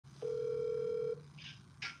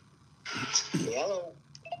Hello.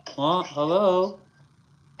 Hello.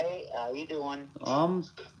 Hey, how you doing? Um,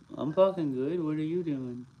 I'm fucking good. What are you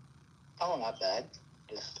doing? Oh, not bad.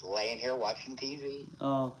 Just laying here watching TV.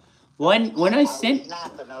 Oh, when I I was sent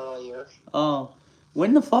napping earlier. oh,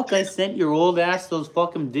 when the fuck I sent your old ass those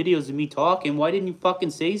fucking videos of me talking? Why didn't you fucking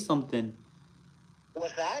say something?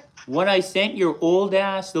 What's that? When I sent your old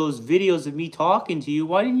ass those videos of me talking to you,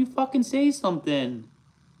 why didn't you fucking say something?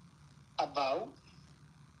 About?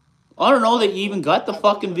 I don't know that About you even got the about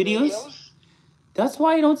fucking the videos. videos? That's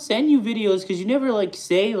why I don't send you videos because you never like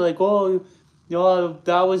say like, oh,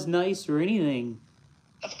 that was nice or anything.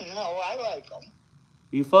 No, I like them.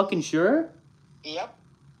 You fucking sure? Yep.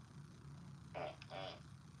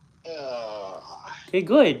 Uh, Okay,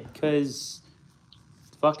 good, because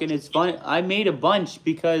fucking it's fun. I made a bunch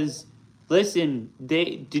because, listen,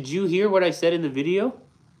 did you hear what I said in the video?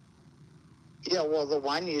 yeah, well, the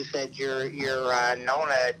one you said your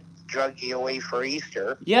Nona drugged you away for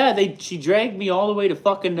Easter. Yeah, she dragged me all the way to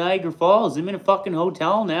fucking Niagara Falls. I'm in a fucking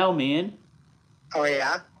hotel now, man. Oh,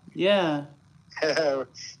 yeah? Yeah.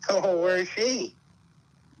 Oh, where's she?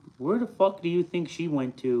 Where the fuck do you think she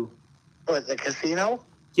went to? What, the casino?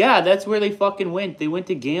 Yeah, that's where they fucking went. They went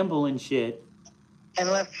to gamble and shit. And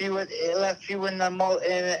left you in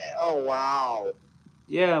the oh, wow.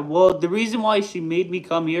 Yeah, well, the reason why she made me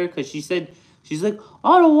come here, because she's like,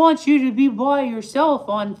 I don't want you to be by yourself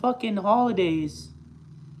on fucking holidays.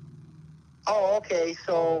 Oh, okay.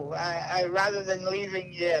 So I rather than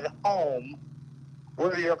leaving you at home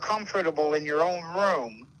where you're comfortable in your own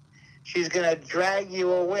room, she's gonna drag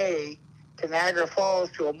you away to Niagara Falls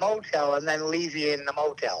to a motel and then leave you in the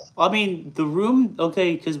motel. I mean, the room,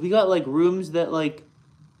 okay, because we got like rooms that like,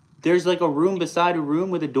 there's like a room beside a room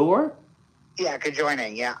with a door. Yeah,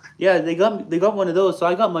 conjoining. Yeah. Yeah, they got one of those. So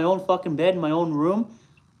I got my own fucking bed in my own room.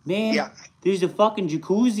 Man, Yeah. there's a fucking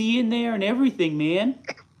jacuzzi in there and everything, man.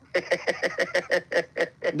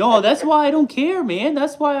 No, that's why I don't care, man.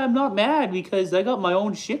 That's why I'm not mad because I got my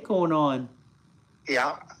own shit going on.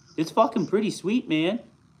 Yeah. It's fucking pretty sweet, man.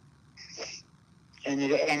 And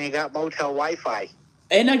you got motel Wi-Fi.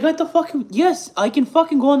 And I got the fucking yes, I can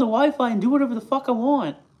fucking go on the Wi-Fi and do whatever the fuck I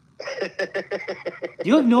want.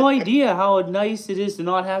 You have no idea how nice it is to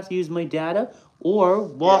not have to use my data or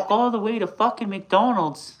walk Yeah. all the way to fucking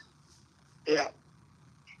McDonald's. Yeah.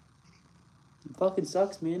 It fucking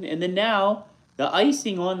sucks, man. And then now, the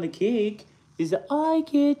icing on the cake is that I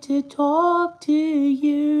get to talk to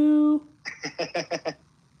you.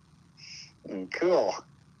 Cool.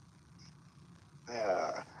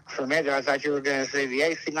 For a minute, I thought you were going to say the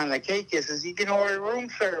icing on the cake is you can order room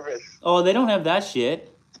service. Oh, they don't have that shit.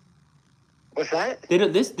 What's that? They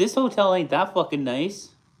don't. This hotel ain't that fucking nice.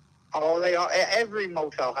 Oh, every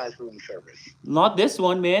motel has room service. Not this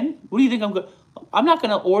one, man. What do you think I'm going? I'm not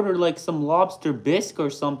gonna order like some lobster bisque or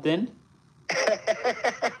something.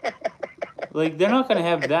 Like they're not gonna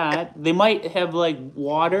have that. They might have like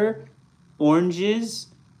water, oranges,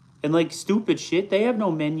 and like stupid shit. They have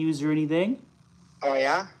no menus or anything. Oh,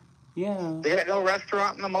 yeah? Yeah. They got no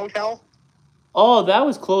restaurant in the motel? Oh, that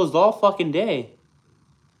was closed all fucking day.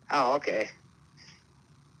 Oh, okay.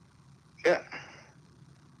 Yeah.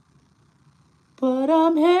 But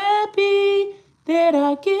I'm happy that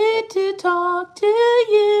I get to talk to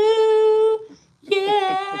you.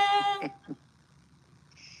 Yeah.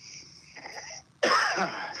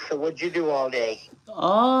 So what'd you do all day?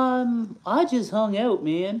 I just hung out,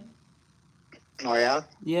 man. Oh, yeah?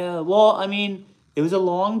 Yeah, well, I mean, it was a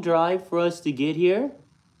long drive for us to get here.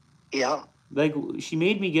 Yeah. Like, she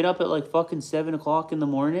made me get up at like fucking 7 o'clock in the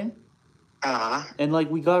morning. Uh-huh. And like,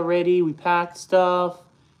 we got ready, we packed stuff,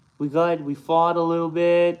 we fought a little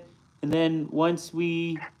bit. And then once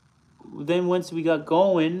we got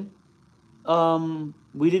going,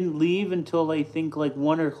 we didn't leave until I think like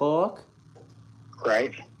 1 o'clock.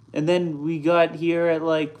 Right. And then we got here at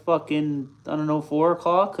like fucking, I don't know, 4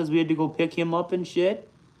 o'clock because we had to go pick him up and shit.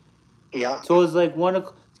 Yeah. So it was like 1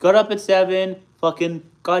 o'clock. Got up at 7, fucking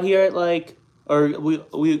got here at like, or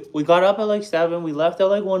we got up at like 7, we left at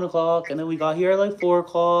like 1 o'clock, and then we got here at like 4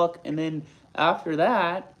 o'clock, and then after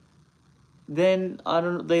that, then I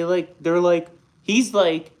don't know, they're like, he's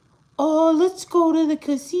like, oh, let's go to the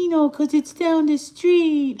casino because it's down the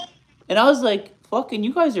street. And I was like, fucking,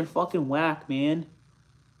 you guys are fucking whack, man.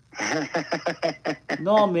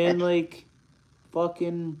 No, man, like,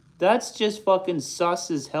 fucking, that's just fucking sus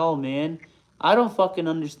as hell, man. I don't fucking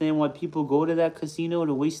understand why people go to that casino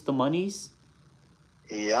to waste the monies.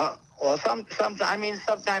 Yeah. Well,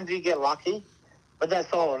 sometimes you get lucky, but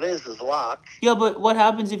that's all it is luck. Yeah, but what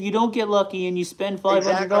happens if you don't get lucky and you spend $500?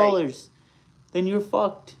 Exactly. Then you're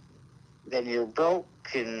fucked. Then you're broke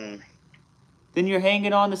and Then you're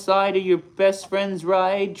hanging on the side of your best friend's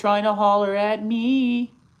ride, trying to holler at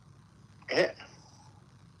me. Yeah.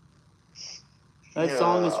 That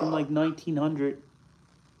song is from like 1900.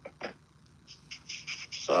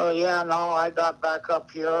 So yeah, no, I got back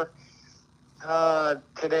up here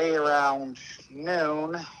today around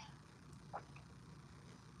noon.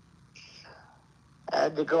 I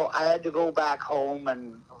had to go back home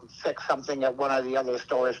and fix something at one of the other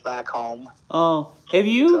stores back home. Oh, have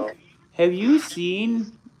you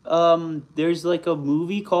seen there's like a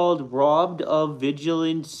movie called Robbed of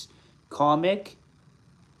Vigilance comic.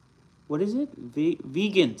 What is it?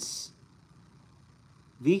 Vegans.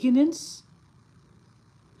 Veganance?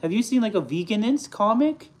 Have you seen like a Veganance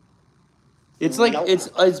comic? It's like Nope.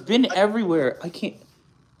 it's been everywhere. I can't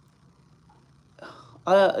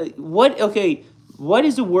what okay, what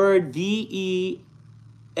is the word VENGEANCE?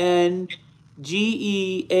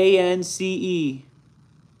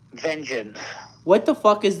 Vengeance. What the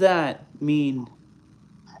fuck does that mean?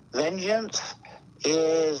 Vengeance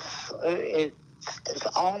is it's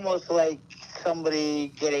almost like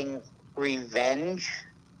somebody getting revenge.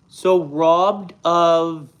 So robbed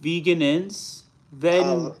of veganance,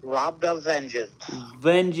 Robbed of vengeance.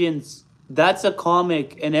 vengeance. That's a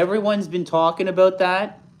comic, and everyone's been talking about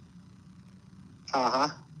that. Uh-huh.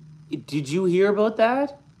 Did you hear about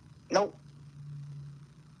that? Nope.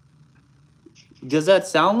 Does that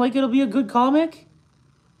sound like it'll be a good comic?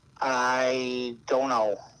 I don't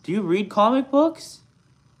know. Do you read comic books?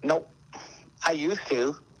 Nope. I used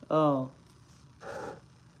to. Oh.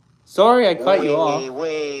 Sorry I cut you off.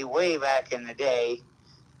 Way back in the day.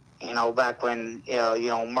 You know, back when, you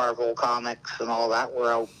know, Marvel Comics and all that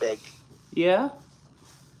were out big. Yeah?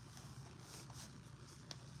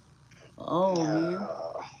 Oh, man.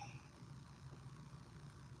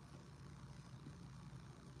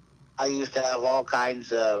 I used to have all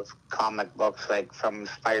kinds of comic books, like from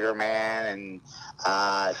Spider-Man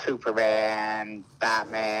and Superman,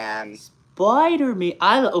 Batman.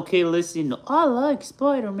 Spider-Man. Okay, listen. I like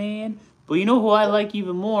Spider-Man. But you know who I like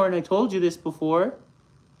even more, and I told you this before?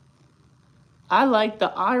 I like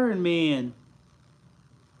the Iron Man.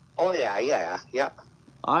 Oh, yeah.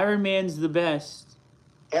 Iron Man's the best.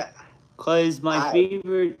 Yeah. Because my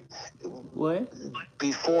favorite... What?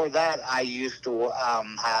 Before that, I used to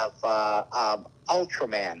have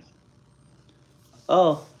Ultraman.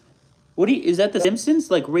 Oh. Is that the Simpsons?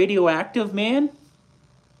 Like Radioactive Man?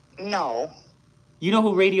 No. You know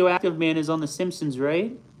who Radioactive Man is on the Simpsons,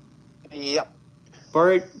 right? Yep.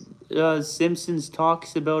 Bart Simpsons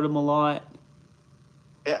talks about him a lot.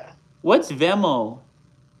 Yeah. What's Vemo?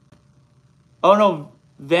 Oh no,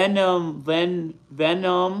 Venom.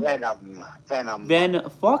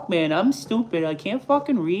 Fuck, man, I'm stupid. I can't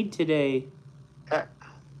fucking read today.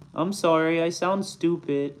 I'm sorry, I sound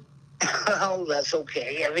stupid. Oh, that's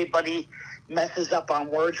okay. Everybody messes up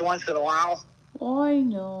on words once in a while. I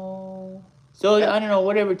know. So, I don't know,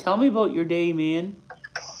 whatever. Tell me about your day, man.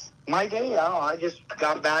 My day? Oh, I just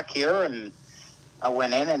got back here and I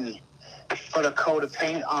went in and put a coat of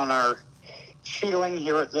paint on our ceiling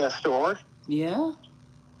here at the store. Yeah?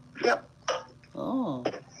 Yep. Oh.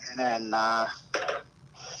 And then I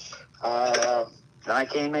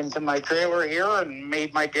came into my trailer here and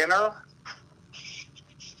made my dinner.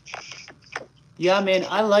 Yeah, man,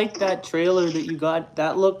 I like that trailer that you got.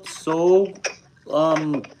 That looked so,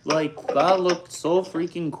 that looked so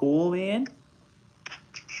freaking cool, man.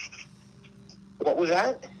 What was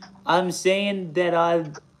that? I'm saying that I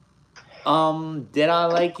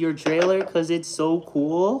like your trailer because it's so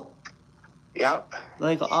cool. Yep.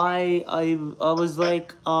 Like I was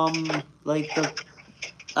like I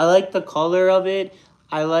like the color of it.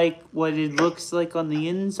 I like what it looks like on the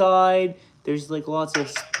inside. There's like lots of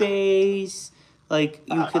space. Like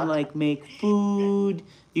you can like make food.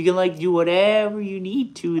 You can like do whatever you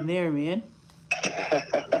need to in there, man.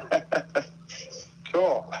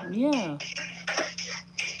 Cool. Yeah.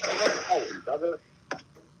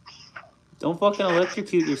 Don't fucking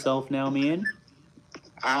electrocute yourself now, man.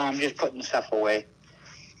 I'm just putting stuff away.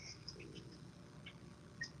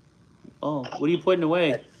 Oh, what are you putting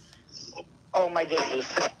away? Oh, my dishes.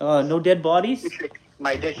 No dead bodies?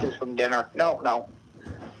 My dishes from dinner. No.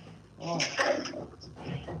 Oh.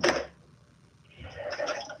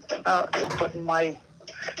 Just putting my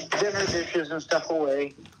dinner dishes and stuff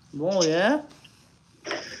away. Oh, yeah?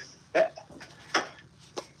 Yeah.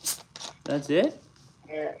 That's it?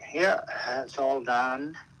 Yeah, that's all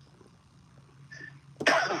done.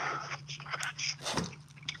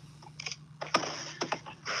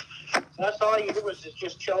 That's all you did was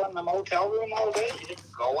just chill in the motel room all day? You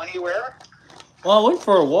didn't go anywhere? Well, I went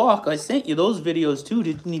for a walk. I sent you those videos too.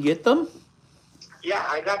 Didn't you get them? Yeah,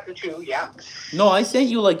 I got the 2, yeah. No, I sent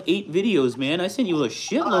you like 8 videos, man. I sent you a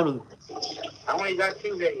shitload of... I only got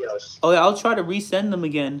 2 videos. Oh, yeah, I'll try to resend them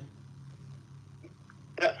again.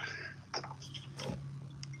 Yeah.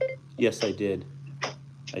 Yes, I did.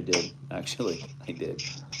 I did, actually. I did.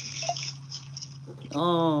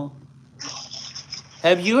 Oh.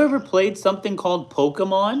 Have you ever played something called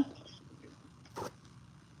Pokemon?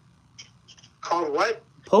 Called what?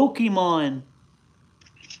 Pokemon.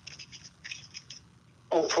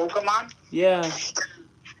 Oh, Pokemon? Yeah.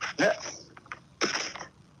 Yeah. Do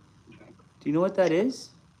you know what that is?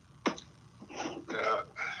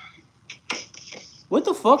 What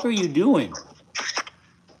the fuck are you doing?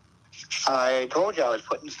 I told you I was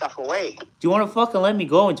putting stuff away. Do you want to fucking let me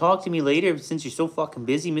go and talk to me later since you're so fucking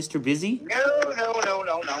busy, Mr. Busy? No.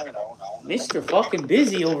 Mr. fucking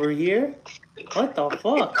Busy over here. What the Keep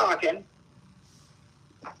fuck? talking.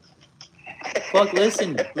 Fuck,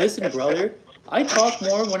 listen, brother. I talk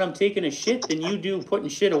more when I'm taking a shit than you do putting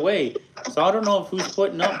shit away. So I don't know if who's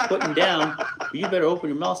putting up, putting down. But you better open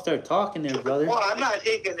your mouth, start talking there, brother. Well, I'm not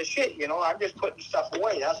taking the shit, you know. I'm just putting stuff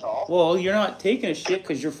away, that's all. Well, you're not taking a shit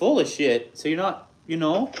because you're full of shit. So you're not, you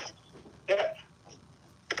know. Yeah.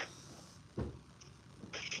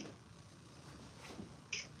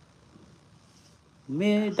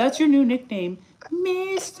 That's your new nickname,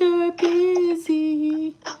 Mr.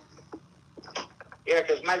 Busy. Yeah,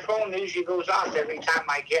 because my phone usually goes off every time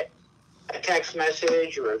I get a text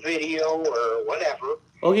message or a video or whatever.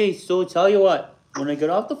 Okay, so tell you what. When I get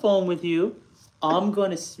off the phone with you, I'm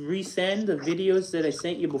going to resend the videos that I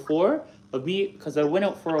sent you before of me, because I went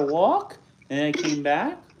out for a walk and I came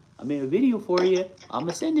back. I made a video for you. I'm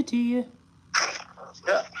going to send it to you.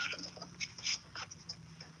 Yeah.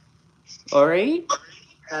 All right?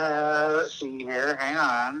 Let's see here. Hang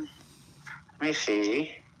on. Let me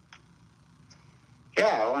see. Yeah,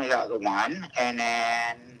 I only got the 1, and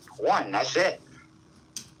then 1. That's it.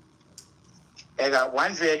 I got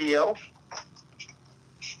 1 video.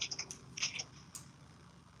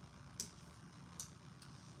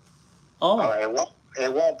 Oh.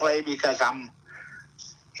 It won't play because I'm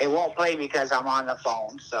on the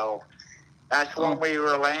phone. So that's when we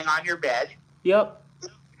were laying on your bed. Yep.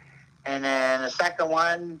 And then the second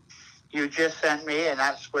one you just sent me, and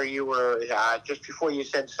that's where you were just before you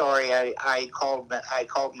said sorry. I called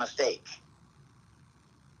mistake.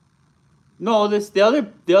 No,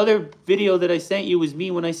 the other video that I sent you was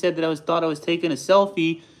me when I said that I thought I was taking a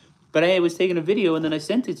selfie, but I was taking a video and then I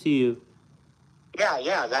sent it to you.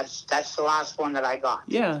 Yeah, that's the last one that I got.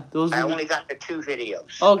 Yeah, I only got the 2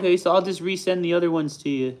 videos. Okay, so I'll just resend the other ones to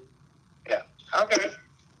you. Yeah. Okay.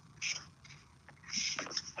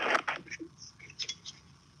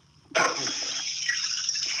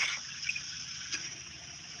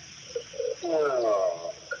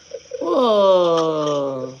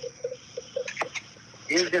 Whoa.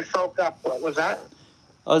 You just soaked up. What was that?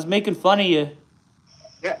 I was making fun of you.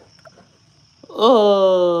 Yeah.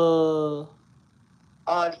 Oh.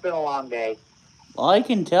 Oh, it's been a long day. I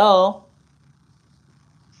can tell.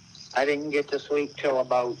 I didn't get to sleep till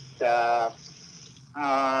about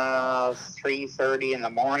 3:30 in the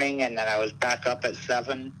morning, and then I was back up at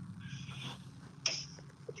 7.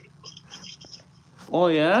 Oh,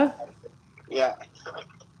 yeah? Yeah.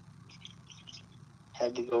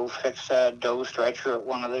 Had to go fix a dough stretcher at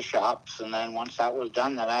one of the shops, and then once that was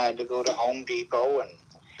done, then I had to go to Home Depot and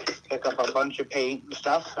pick up a bunch of paint and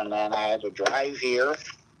stuff, and then I had to drive here.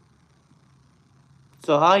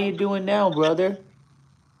 So how you doing now, brother?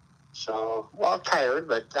 So, well, tired,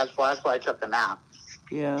 but that's why I took a nap.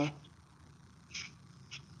 Yeah.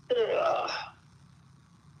 Ugh.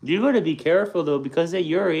 You gotta be careful, though, because at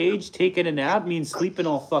your age, taking a nap means sleeping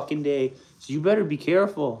all fucking day. So you better be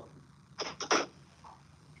careful.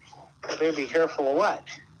 Better be careful of what?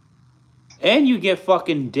 And you get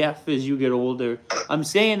fucking deaf as you get older. I'm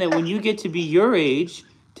saying that when you get to be your age,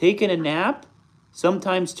 taking a nap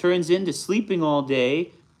sometimes turns into sleeping all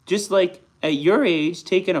day. Just like at your age,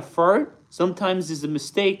 taking a fart sometimes is a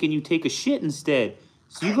mistake and you take a shit instead.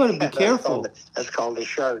 So you gotta be careful. That's called a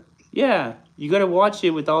shark. Yeah, you gotta watch it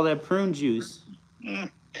with all that prune juice.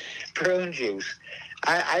 Prune juice.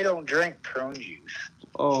 I don't drink prune juice.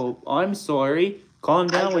 Oh, I'm sorry. Calm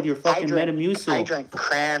down with your fucking Metamucil. I drink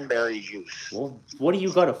cranberry juice. Well, what do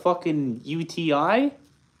you got, a fucking UTI?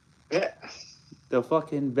 Yeah. The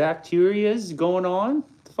fucking bacteria's going on?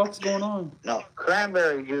 What the fuck's going on? No,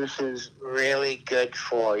 cranberry juice is really good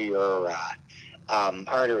for your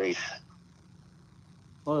arteries.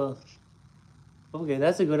 Well, okay,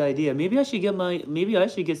 that's a good idea. Maybe I should get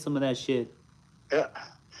some of that shit. Yeah.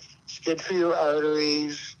 It's good for your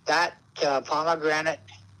arteries. That pomegranate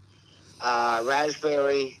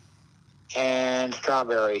raspberry, and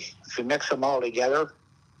strawberry. If you mix them all together,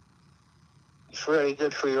 it's really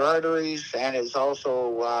good for your arteries, and it's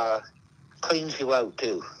also cleans you out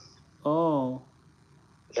too. Oh.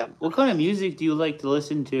 Yep. What kind of music do you like to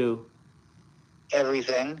listen to?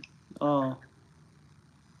 Everything. Oh.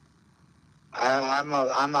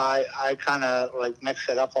 I kind of like mix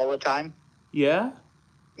it up all the time. Yeah?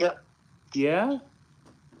 Yep. Yeah?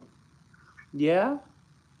 Yeah?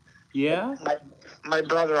 Yeah? My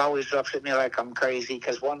brother always looks at me like I'm crazy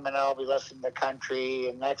because one minute I'll be listening to country,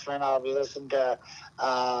 and next minute I'll be listening to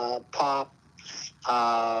pop,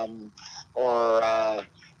 or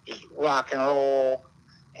rock and roll,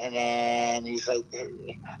 and then he's like,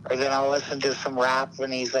 or then I'll listen to some rap,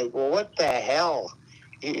 and he's like, "Well, what the hell?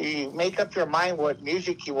 You make up your mind what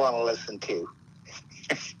music you want to listen to."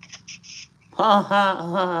 Ha ha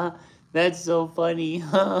ha. That's so funny.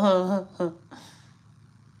 I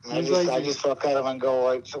just look at him and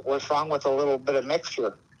go, "What's wrong with a little bit of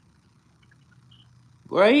mixture?"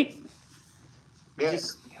 Right? Yeah.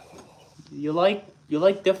 Just you like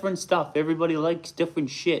different stuff. Everybody likes different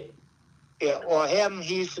shit. Yeah, well,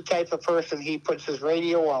 he's the type of person, he puts his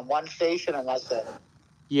radio on one station and that's it.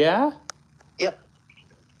 Yeah? Yep.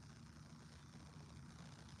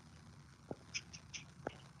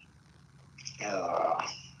 Oh.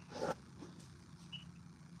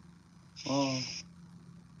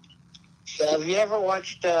 So have you ever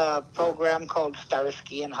watched a program called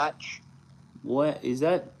Starsky and Hutch? What is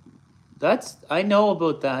that? I know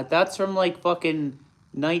about that. That's from like fucking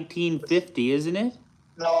 1950, isn't it?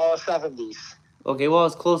 No, 70s. Okay, well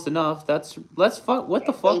it's close enough. What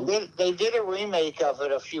the fuck? They did a remake of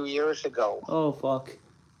it a few years ago. Oh fuck.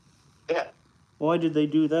 Yeah. Why did they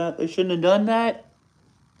do that? They shouldn't have done that.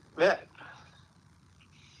 Yeah.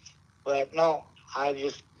 But no, I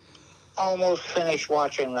just almost finished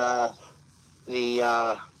watching the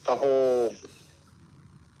whole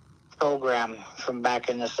program from back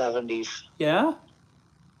in the 70s. Yeah?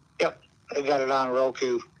 Yep. They got it on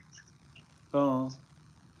Roku. Oh.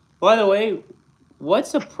 By the way,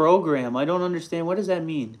 what's a program? I don't understand. What does that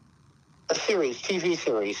mean? A series, TV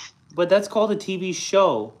series. But that's called a TV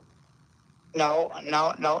show. No,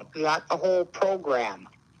 not the whole program.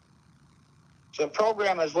 The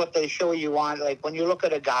program is what they show you on, like when you look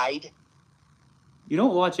at a guide. You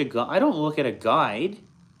don't watch I don't look at a guide.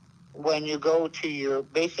 When you go to your,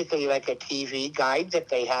 basically like a TV guide that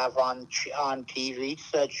they have on TV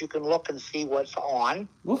so that you can look and see what's on.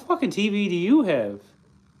 What fucking TV do you have?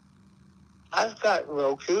 I've got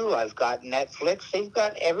Roku, I've got Netflix, they've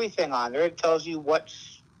got everything on there. It tells you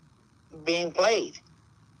what's being played.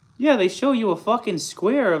 Yeah, they show you a fucking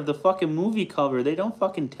square of the fucking movie cover. They don't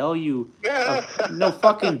fucking tell you no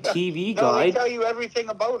fucking TV guide. No, they tell you everything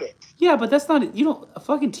about it. Yeah, but that's not, a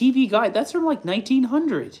fucking TV guide. That's from like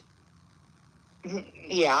 1900.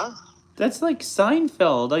 Yeah. That's like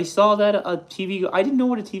Seinfeld. I saw that a TV. I didn't know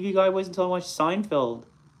what a TV guide was until I watched Seinfeld.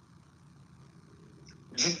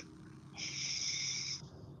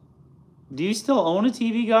 Do you still own a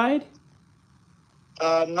TV guide?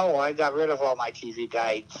 No, I got rid of all my TV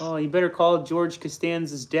guides. Oh, you better call George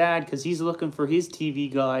Costanza's dad because he's looking for his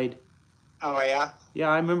TV guide. Oh, yeah? Yeah,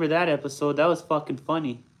 I remember that episode. That was fucking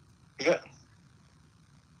funny. Yeah.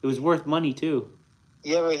 It was worth money, too.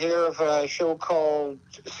 You ever hear of a show called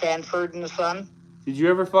Sanford and Son? Did you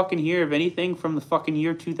ever fucking hear of anything from the fucking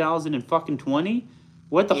year 2020?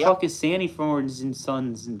 What the fuck is Sanford and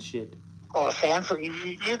Sons and shit? Oh, Sanford,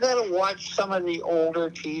 you gotta watch some of the older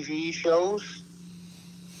TV shows.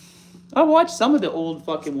 I watch some of the old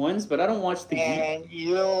fucking ones, but I don't watch the. And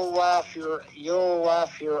you'll laugh your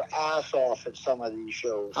ass off at some of these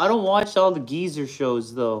shows. I don't watch all the geezer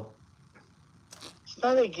shows though. It's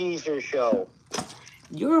not a geezer show.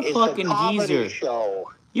 You're a fucking geezer.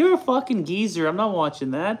 Show. You're a fucking geezer. I'm not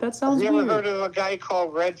watching that. That sounds weird. Have you ever heard of a guy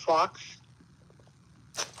called Red Fox?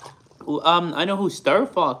 I know who Star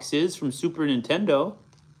Fox is from Super Nintendo.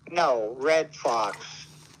 No, Red Fox.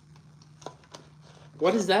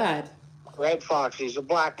 What is that? Red Fox. He's a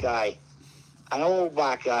black guy. An old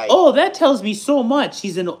black guy. Oh, that tells me so much.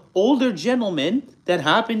 He's an older gentleman that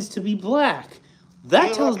happens to be black.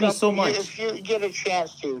 That tells me so much. If you get a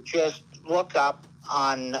chance to, just look up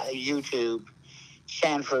on YouTube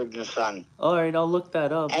Sanford and Son. All right, I'll look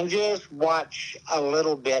that up. And just watch a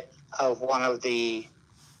little bit of one of the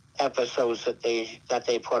episodes that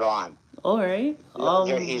they put on. All right.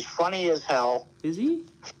 He's funny as hell. Is he?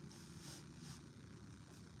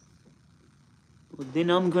 Well,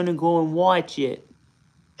 then I'm gonna go and watch it.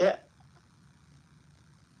 Yeah.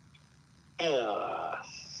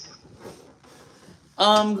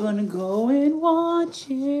 I'm gonna go and watch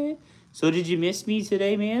it. So did you miss me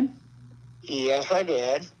today, man? Yes, I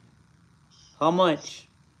did. How much?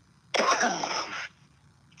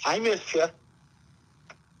 I missed you.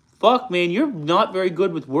 Fuck, man, you're not very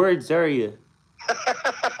good with words, are you?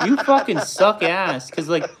 You fucking suck ass. Cause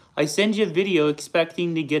like I send you a video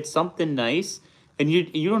expecting to get something nice, and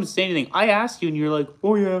you don't say anything. I ask you, and you're like,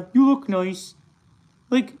 "Oh yeah, you look nice."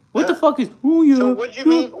 Like, what the fuck is? Oh yeah. So what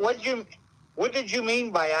did you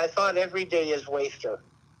mean by I thought every day is waster?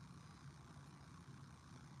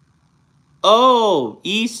 Oh,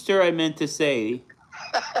 Easter, I meant to say.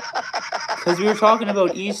 Because we were talking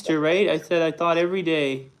about Easter, right? I said I thought every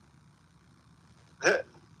day.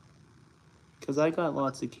 Because I got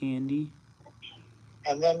lots of candy.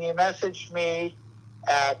 And then you messaged me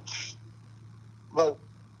at, well,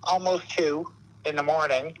 almost 2 in the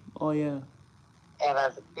morning. Oh, yeah. And I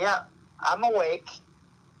said, yeah, I'm awake.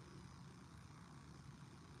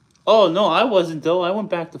 Oh, no, I wasn't, though. I went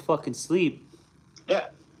back to fucking sleep. Yeah.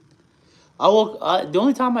 I woke. The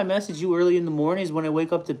only time I message you early in the morning is when I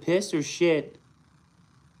wake up to piss or shit.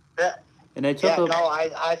 Yeah. And I took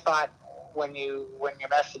I thought when you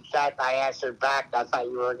messaged that and I answered back, I thought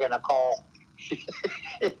you were going to call.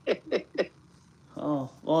 Oh,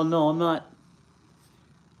 well, no, I'm not.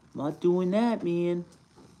 Not doing that, man.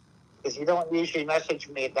 Because you don't usually message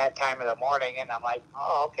me at that time of the morning, and I'm like,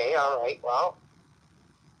 oh, okay, all right, well,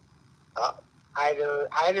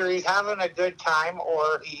 either he's having a good time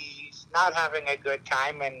or he's not having a good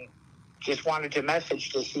time, and just wanted to message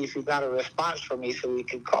to see if he got a response from me so we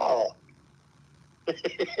could call.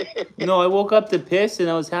 No, I woke up to piss and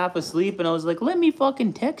I was half asleep and I was like, let me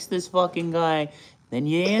fucking text this fucking guy. Then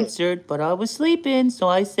you answered, but I was sleeping, so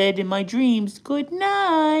I said in my dreams, good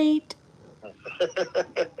night.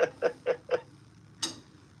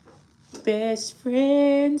 Best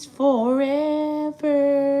friends forever.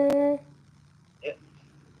 Yeah.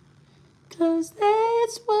 'Cause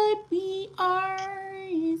that's what we are,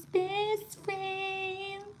 is best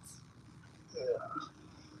friends. Yeah.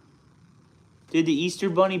 Did the Easter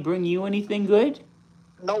Bunny bring you anything good?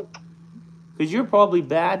 Nope. Because you're probably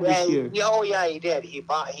bad this year. Oh, yeah, he did. He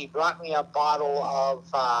brought me a bottle of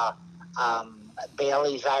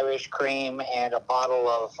Bailey's Irish Cream and a bottle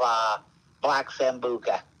of Black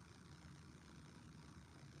Sambuca.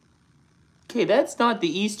 Okay, that's not the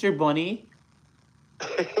Easter Bunny.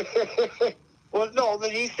 Well, no,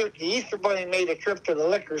 the Easter Bunny made a trip to the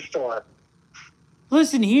liquor store.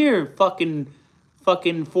 Listen here, fucking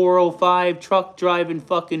 405 truck driving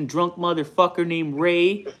fucking drunk motherfucker named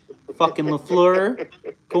Ray. Fucking LaFleur.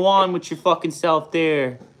 Go on with your fucking self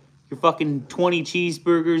there. Your fucking 20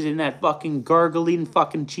 cheeseburgers in that fucking gargling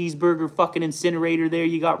fucking cheeseburger fucking incinerator there.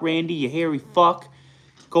 You got Randy, you hairy fuck.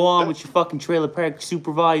 Go on with your fucking trailer park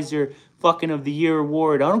supervisor fucking of the year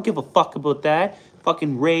award. I don't give a fuck about that.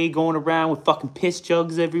 Fucking Ray going around with fucking piss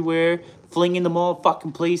jugs everywhere, flinging them all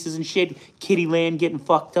fucking places and shit. Kitty Land getting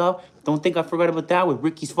fucked up. Don't think I forgot about that with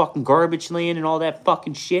Ricky's fucking garbage land and all that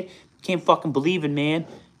fucking shit. Can't fucking believe it, man.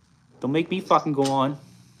 Don't make me fucking go on.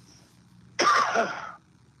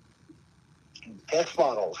 Piss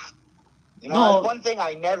bottles. You know, No. that's one thing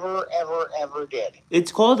I never, ever, ever did.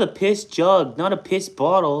 It's called a piss jug, not a piss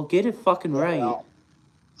bottle. Get it fucking right. No,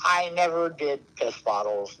 I never did piss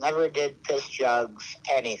bottles, never did piss jugs,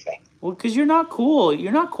 anything. Well, because you're not cool.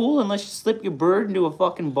 You're not cool unless you slip your bird into a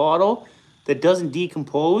fucking bottle that doesn't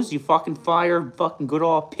decompose. You fucking fire fucking good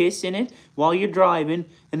old piss in it while you're driving,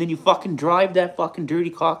 and then you fucking drive that fucking dirty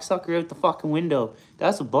cocksucker out the fucking window.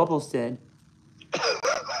 That's what Bubbles said.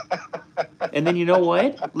 And then you know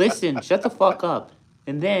what? Listen, shut the fuck up.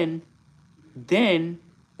 And then, and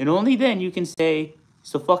only then you can say,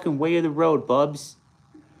 it's the fucking way of the road, Bubs.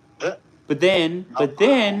 But then,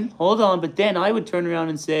 hold on, but then I would turn around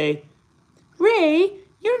and say, Ray,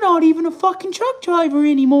 you're not even a fucking truck driver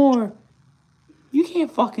anymore. You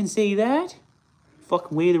can't fucking say that.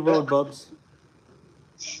 Fucking way of the road, Bubs.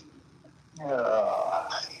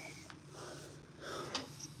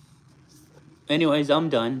 Anyways, I'm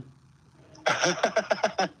done.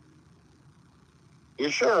 You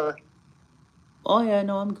sure? Oh yeah,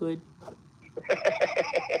 no, I'm good.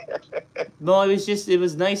 No, it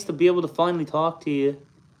was nice to be able to finally talk to you.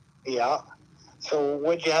 Yeah. So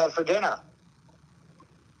what'd you have for dinner?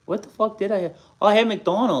 What the fuck did I have? Oh, I had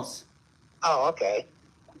McDonald's. Oh, okay.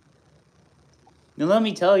 Now let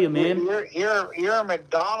me tell you, man. You're a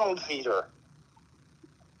McDonald's eater.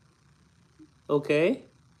 Okay.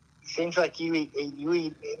 Seems like you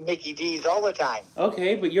eat Mickey D's all the time.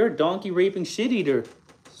 Okay, but you're a donkey raping shit eater.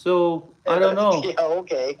 So I don't know. Yeah,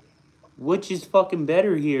 okay. Which is fucking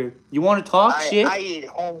better here? You want to talk shit? I eat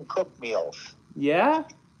home cooked meals. Yeah?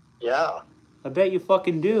 Yeah. I bet you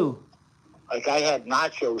fucking do. Like I had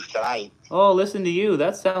nachos tonight. Oh, listen to you.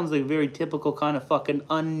 That sounds like a very typical kind of fucking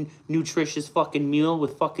unnutritious fucking meal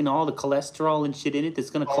with fucking all the cholesterol and shit in it that's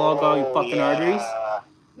gonna clog all your fucking arteries.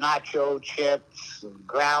 Nacho chips,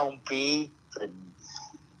 ground beef, and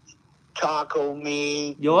taco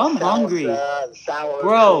meat. Yo, I'm salsa, hungry. Sour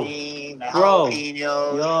Bro. cream, Bro.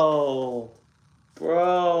 jalapenos. Yo.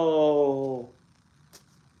 Bro.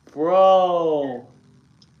 Bro.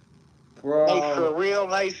 Makes for a Bro. real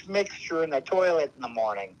nice mixture in the toilet in the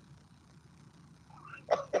morning.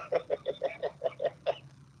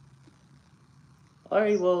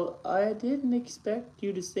 Alright, well, I didn't expect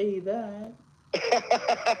you to say that.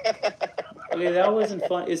 Okay, that wasn't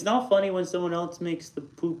fun. It's not funny when someone else makes the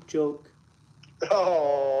poop joke.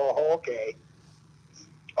 Oh, okay.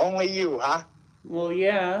 Only you, huh? Well,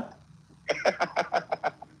 yeah.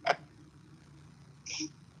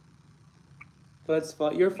 That's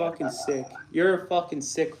you're fucking sick. You're a fucking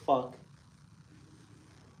sick fuck.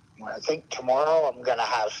 I think tomorrow I'm going to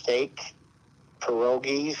have steak,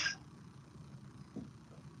 pierogies,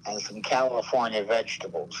 and some California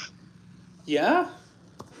vegetables. Yeah?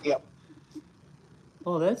 Yep.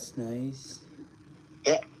 Oh, that's nice.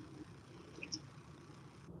 Yeah.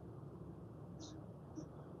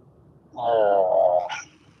 Oh.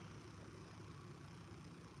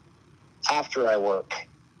 After I work.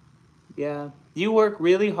 Yeah. You work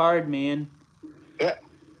really hard, man. Yeah.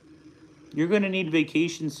 You're gonna need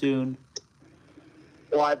vacation soon.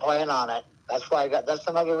 Well, I plan on it. That's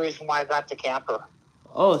another reason why I got the camper.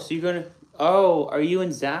 Oh, so you're gonna... Oh, are you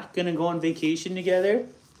and Zach gonna go on vacation together?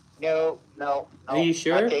 No. Are you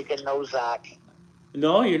sure? Not taking no Zach.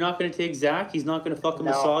 No, you're not gonna take Zach? He's not gonna fucking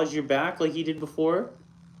massage your back like he did before?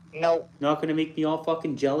 Nope. Not gonna make me all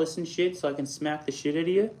fucking jealous and shit so I can smack the shit out of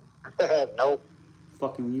you? Nope.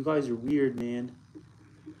 Fucking, you guys are weird, man.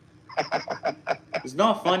 It's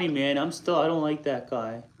not funny, man. I don't like that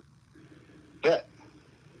guy. Yeah.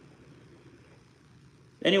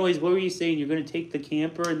 Anyways, what were you saying? You're gonna take the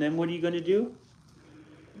camper and then what are you gonna do?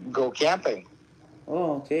 Go camping.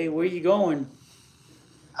 Oh, okay. Where are you going?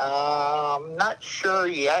 Not sure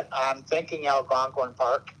yet. I'm thinking Algonquin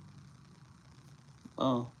Park.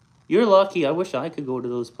 Oh. You're lucky. I wish I could go to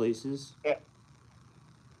those places. Yeah.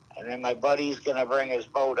 And then my buddy's going to bring his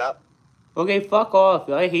boat up. Okay, fuck off.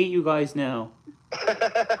 I hate you guys now.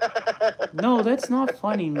 No, that's not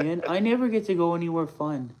funny, man. I never get to go anywhere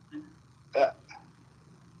fun. Yeah.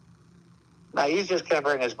 Now, he's just going to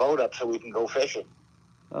bring his boat up so we can go fishing.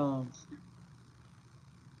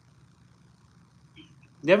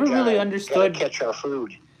 Never really understood... Gotta catch our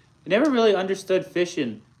food. Never really understood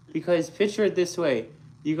fishing. Because picture it this way.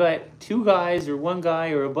 You got two guys or one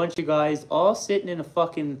guy or a bunch of guys all sitting in a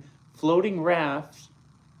fucking floating raft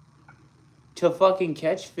to fucking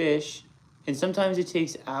catch fish. And sometimes it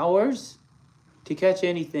takes hours to catch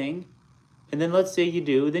anything. And then let's say you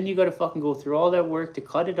do. Then you got to fucking go through all that work to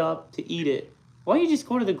cut it up, to eat it. Why don't you just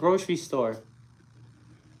go to the grocery store?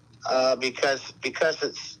 Because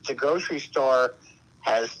the grocery store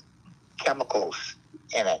has chemicals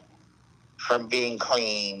in it from being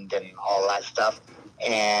cleaned and all that stuff.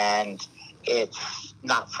 And it's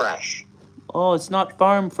not fresh. Oh, it's not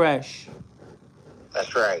farm fresh.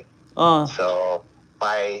 That's right. So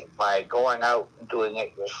by going out and doing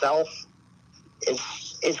it yourself,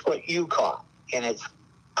 it's what you caught, and it's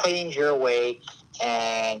cleaned your way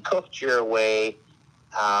and cooked your way.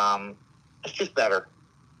 It's just better.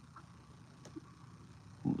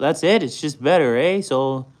 That's it. It's just better, eh?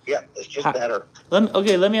 So yeah, it's just better.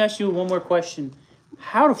 Let me ask you one more question.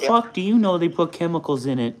 How the fuck do you know they put chemicals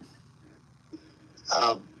in it?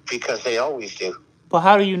 Because they always do. But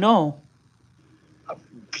how do you know?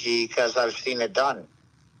 Because I've seen it done.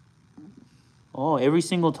 Oh, every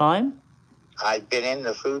single time? I've been in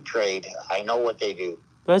the food trade. I know what they do.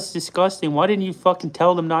 That's disgusting. Why didn't you fucking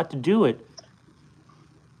tell them not to do it?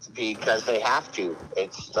 Because they have to.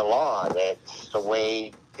 It's the law. It's the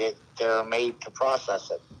way they're made to process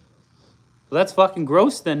it. Well, that's fucking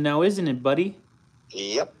gross then now, isn't it, buddy?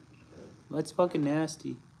 Yep. That's fucking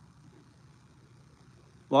nasty.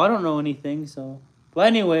 Well, I don't know anything, so... But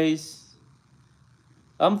anyways,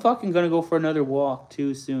 I'm fucking gonna go for another walk,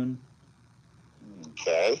 too, soon.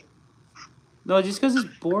 Okay. No, just because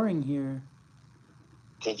it's boring here.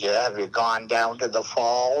 Have you gone down to the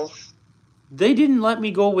falls? They didn't let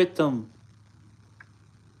me go with them.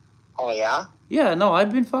 Oh, yeah? Yeah, no,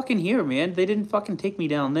 I've been fucking here, man. They didn't fucking take me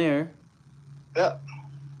down there. Yeah.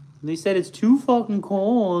 They said, it's too fucking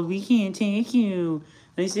cold. We can't take you.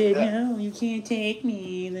 I said, no, you can't take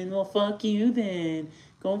me. Then we'll fuck you then.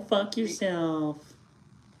 Go fuck yourself.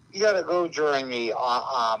 You gotta go during the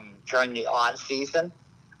on season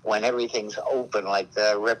when everything's open, like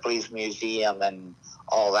the Ripley's Museum and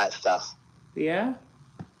all that stuff. Yeah?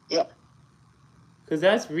 Yep. Because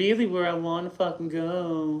that's really where I want to fucking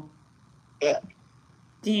go. Yeah.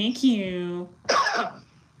 Thank you.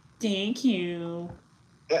 Thank you.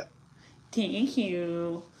 Yeah. Thank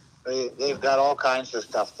you. They've got all kinds of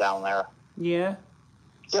stuff down there. Yeah?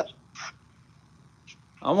 Yep.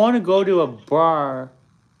 I want to go to a bar.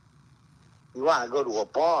 You want to go to a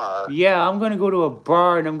bar? Yeah, I'm going to go to a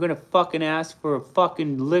bar and I'm going to fucking ask for a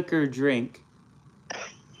fucking liquor drink.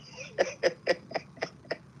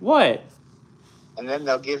 What? And then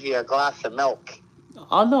they'll give you a glass of milk.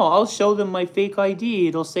 Oh no, I'll show them my fake ID.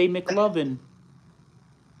 It'll say McLovin.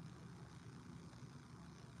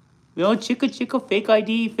 You know, chicka, fake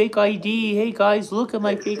ID, fake ID. Hey guys, look at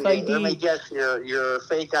my fake ID. Let me guess, your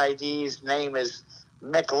fake ID's name is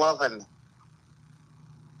McLovin.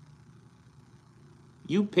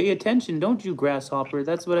 You pay attention, don't you, grasshopper?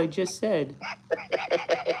 That's what I just said.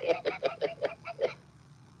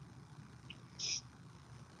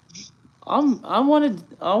 I want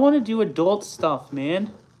to do adult stuff,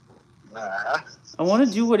 man. I want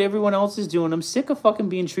to do what everyone else is doing. I'm sick of fucking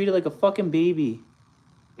being treated like a fucking baby.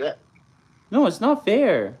 Yeah. No, it's not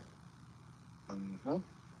fair. Mm-hmm.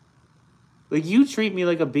 Like, you treat me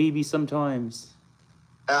like a baby sometimes.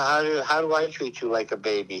 How do I treat you like a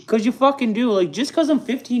baby? Because you fucking do. Like, just because I'm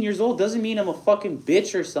 15 years old doesn't mean I'm a fucking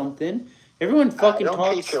bitch or something. Everyone fucking talks... I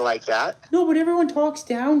don't treat you like that. No, but everyone talks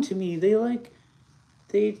down to me.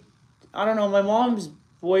 I don't know, my mom's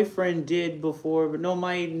boyfriend did before, but no,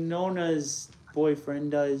 my Nona's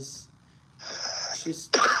boyfriend does.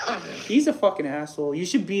 He's a fucking asshole. You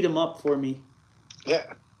should beat him up for me.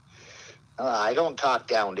 Yeah. I don't talk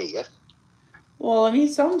down to you. Well, I mean,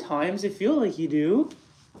 sometimes I feel like you do.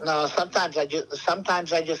 No, sometimes I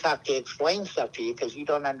just have to explain stuff to you because you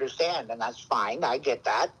don't understand, and that's fine. I get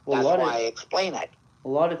that. Well, that's why I explain it. A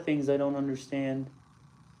lot of things I don't understand.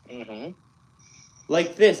 Mm-hmm.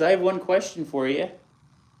 Like this, I have one question for you.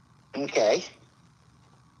 Okay.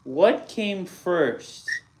 What came first?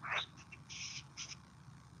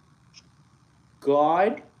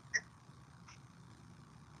 God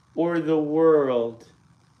or the world?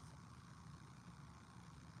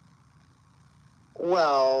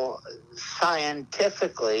 Well,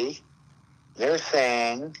 scientifically, they're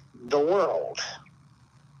saying the world.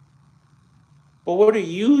 But what are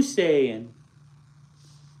you saying?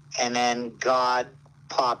 And then God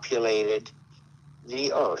populated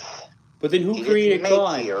the earth. But then who created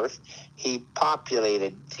God? He didn't make the earth. He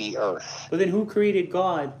populated the earth. But then who created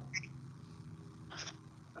God?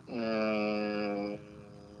 Don't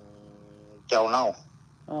know.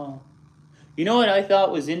 Oh. You know what I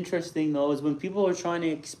thought was interesting, though, is when people were trying to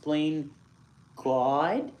explain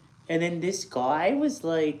God, and then this guy was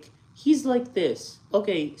like, he's like this.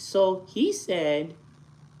 Okay, so he said,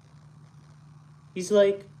 he's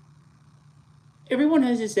like, everyone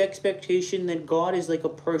has this expectation that God is like a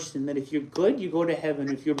person, that if you're good, you go to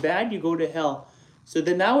heaven. If you're bad, you go to hell. So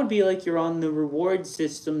then that would be like you're on the reward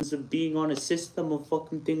systems of being on a system of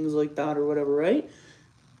fucking things like that or whatever, right?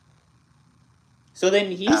 So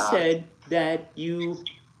then he said that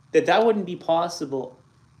that wouldn't be possible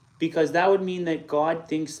because that would mean that God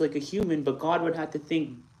thinks like a human, but God would have to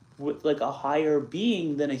think with like a higher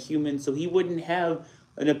being than a human, so he wouldn't have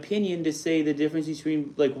an opinion to say the difference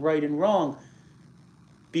between like right and wrong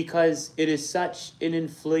because it is such an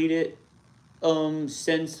inflated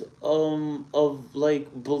sense of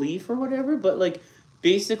like belief or whatever. But like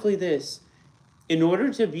basically this, in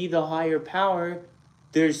order to be the higher power,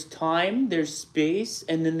 there's time, there's space,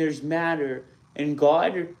 and then there's matter. And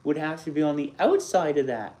God would have to be on the outside of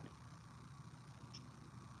that.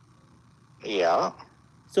 Yeah.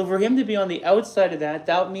 So for him to be on the outside of that,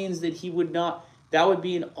 that means that he would not, that would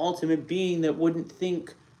be an ultimate being that wouldn't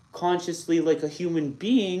think consciously like a human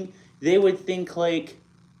being. They would think like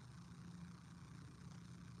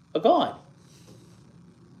a God.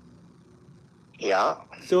 Yeah.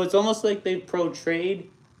 So it's almost like they've portrayed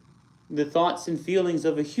the thoughts and feelings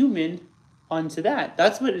of a human onto that.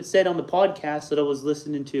 That's what it said on the podcast that I was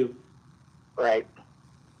listening to. Right.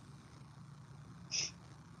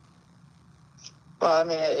 Well, I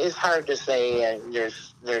mean, it's hard to say.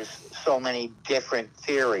 There's so many different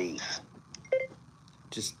theories.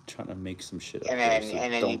 Just trying to make some shit up. And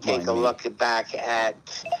then you take a look back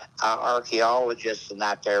at archaeologists and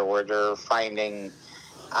that there, where they're finding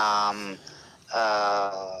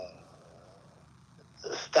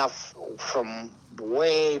stuff from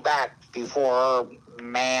way back before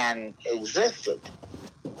man existed.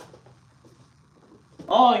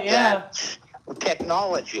 Oh, yeah.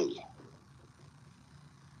 Technology.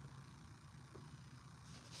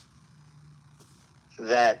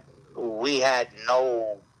 that we had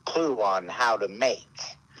no clue on how to make.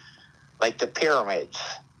 Like the pyramids.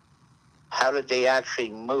 How did they actually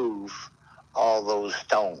move all those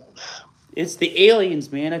stones? It's the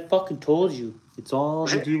aliens, man. I fucking told you. It's all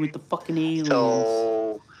to do with the fucking aliens.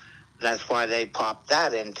 So that's why they popped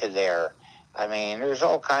that into there. I mean, there's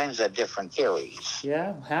all kinds of different theories.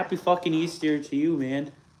 Yeah, happy fucking Easter to you,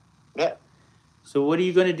 man. Yeah. So what are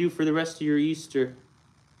you going to do for the rest of your Easter?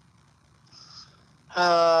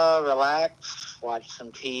 Relax, watch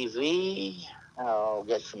some TV, I'll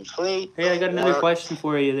get some sleep. Hey, I got another question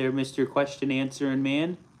for you there, Mr. Question Answering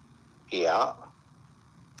Man. Yeah.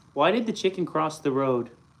 Why did the chicken cross the road?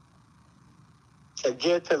 To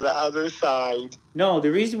get to the other side. No,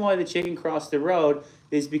 the reason why the chicken crossed the road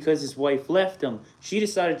is because his wife left him. She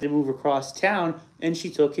decided to move across town, and she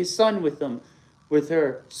took his son with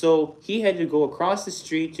her. So he had to go across the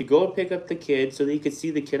street to go pick up the kid so that he could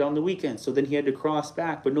see the kid on the weekend. So then he had to cross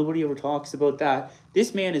back, but nobody ever talks about that.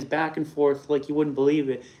 This man is back and forth like you wouldn't believe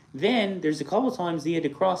it. Then there's a couple times he had to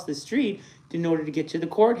cross the street in order to get to the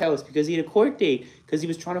courthouse because he had a court date because he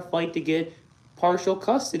was trying to fight to get partial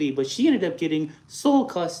custody, but she ended up getting sole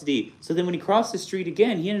custody. So then when he crossed the street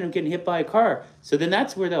again, he ended up getting hit by a car. So then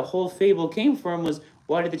that's where the whole fable came from, was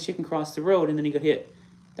why did the chicken cross the road and then he got hit?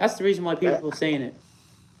 That's the reason why people are saying it.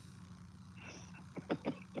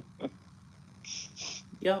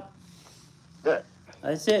 Yep. Good.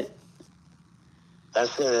 That's it.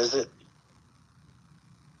 That's it, is it?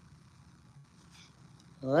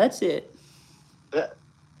 Well, that's it. Good.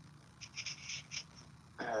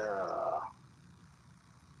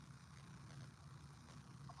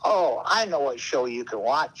 Oh, I know what show you can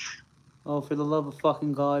watch. Oh, for the love of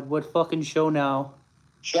fucking God. What fucking show now?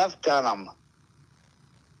 Jeff Dunham.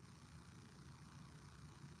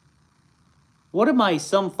 What am I,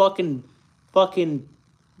 some fucking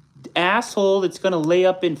asshole that's gonna lay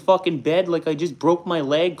up in fucking bed like I just broke my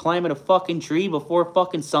leg climbing a fucking tree before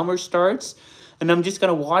fucking summer starts? And I'm just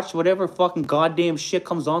gonna watch whatever fucking goddamn shit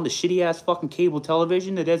comes on the shitty ass fucking cable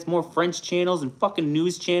television that has more French channels and fucking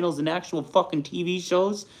news channels and actual fucking TV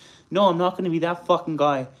shows? No, I'm not gonna be that fucking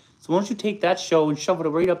guy. So why don't you take that show and shove it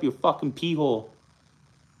right up your fucking pee hole?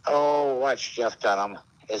 Oh, watch Jeff Dunham.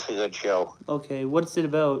 It's a good show. Okay, what's it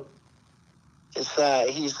about? He's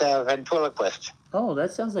a ventriloquist. Oh,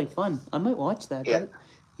 that sounds like fun. I might watch that. Yeah. Right?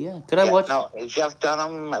 Yeah. Could I watch? No, Jeff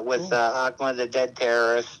Dunham with Ahmed the Dead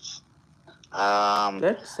Terrorists.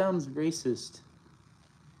 That sounds racist.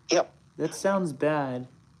 Yep. That sounds bad.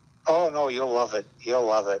 Oh, no, you'll love it. You'll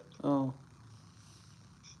love it. Oh.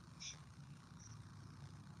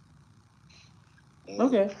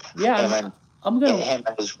 Okay. Yeah, I'm gonna. And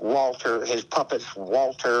his puppets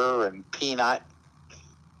Walter and Peanut.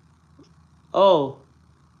 Oh,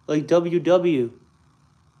 like WW.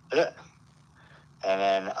 Yeah. And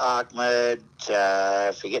then Ahmed,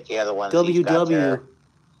 I forget the other ones. WW.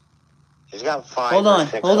 He's got 5 Hold or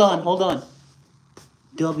 6 on.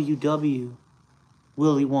 WW.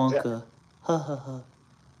 Willy Wonka. Yeah. Ha ha ha.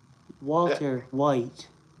 Walter White.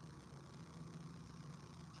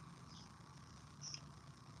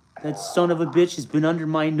 That son of a bitch has been under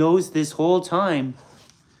my nose this whole time.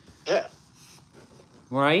 Yeah.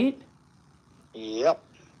 Right? Yep.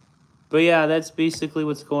 But yeah, that's basically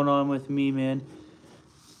what's going on with me, man.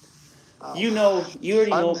 You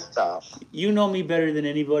already know stuff. You know me better than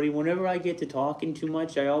anybody. Whenever I get to talking too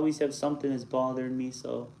much, I always have something that's bothering me,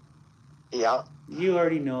 so. Yeah. You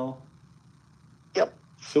already know. Yep.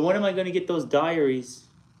 So when am I going to get those diaries?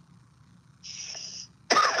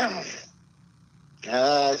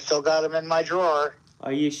 I still got them in my drawer.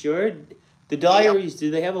 Are you sure? The diaries, do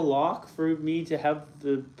they have a lock for me to have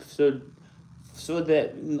so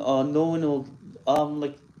that no one will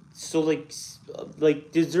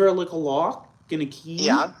is there like a lock and a key?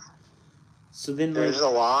 Yeah. So then there's a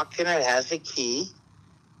lock and it has a key.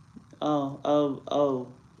 Oh,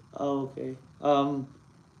 okay.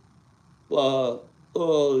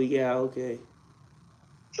 Yeah, okay.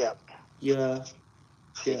 Yep. Yeah.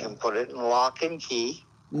 You can put it in lock and key.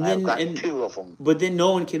 And then, I've got 2 of them. But then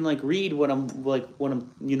no one can read what I'm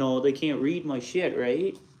they can't read my shit,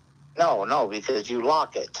 right? No, because you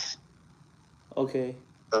lock it. Okay.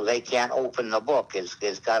 So they can't open the book.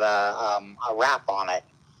 It's got a wrap on it.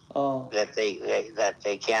 Oh. That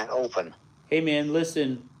they can't open. Hey man,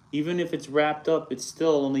 listen. Even if it's wrapped up, it's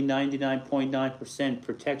still only 99.9%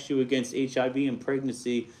 protects you against HIV and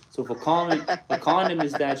pregnancy. So if a condom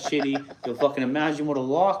is that shitty, you'll fucking imagine what a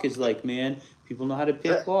lock is like, man. People know how to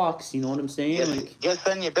pick locks. You know what I'm saying? Guess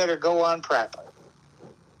then you better go on PrEP.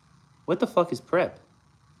 What the fuck is PrEP?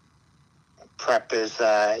 PrEP is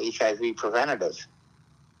HIV preventative.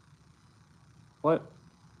 What?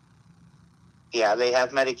 Yeah, they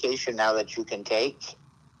have medication now that you can take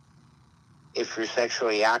if you're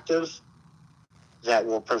sexually active that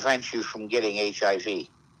will prevent you from getting HIV.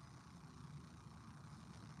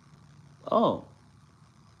 Oh.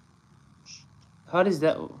 How does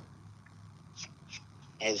that?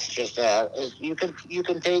 It's just you can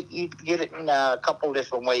get it in a couple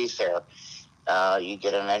different ways there. You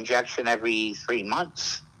get an injection every 3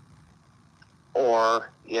 months,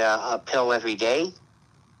 or a pill every day.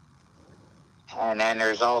 And then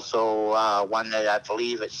there's also one that I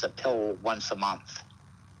believe it's a pill once a month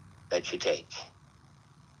that you take.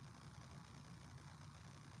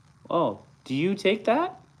 Oh, do you take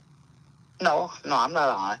that? No, I'm not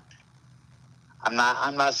on it. I'm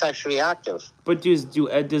not sexually active. But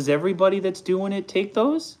does everybody that's doing it take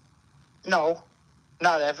those? No,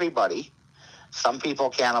 not everybody. Some people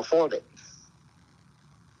can't afford it.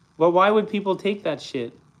 Well, why would people take that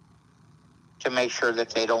shit? To make sure that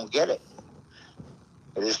they don't get it.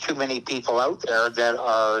 There's too many people out there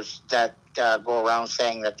that go around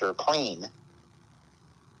saying that they're clean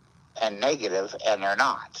and negative, and they're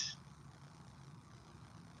not.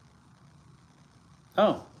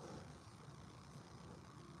 Oh.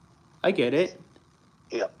 I get it.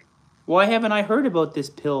 Yep. Why haven't I heard about this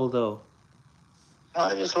pill, though?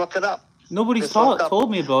 Well, just look it up. Nobody's told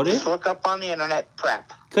me about it. Just look up on the internet,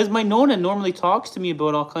 PrEP. Because my Nona normally talks to me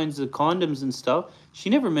about all kinds of condoms and stuff. She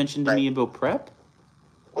never mentioned to me about PrEP.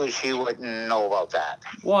 Well, she wouldn't know about that.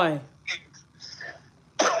 Why?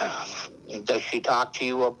 Does she talk to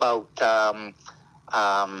you about, how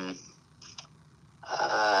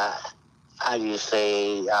do you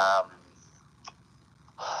say,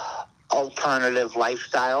 alternative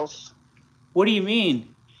lifestyles? What do you mean?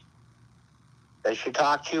 Does she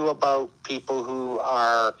talk to you about people who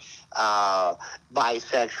are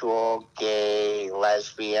bisexual, gay,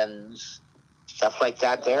 lesbians, stuff like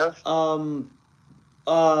that there?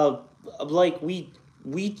 Like we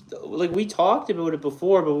talked about it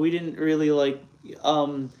before, but we didn't really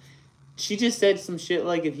she just said some shit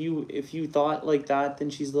like if you thought like that, then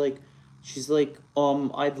she's like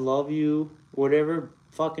I'd love you, whatever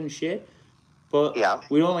fucking shit. But yeah,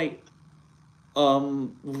 we don't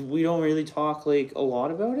we don't really talk like a lot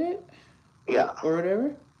about it. Yeah. Or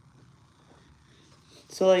whatever.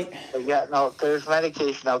 So there's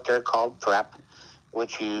medication out there called PrEP,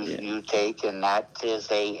 which you take, and that is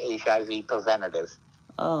a HIV preventative.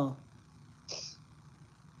 Oh.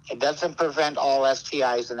 It doesn't prevent all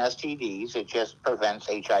STIs and STDs. It just prevents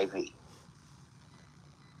HIV.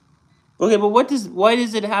 Okay, but why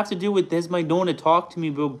does it have to do with this? My Nona talk to me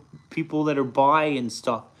about people that are bi and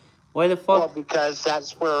stuff. Why the fuck? Well, because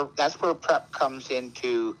that's where PrEP comes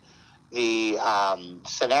into the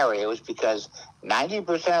scenarios, because 90%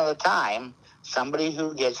 of the time, somebody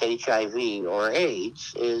who gets HIV or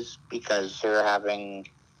AIDS is because they're having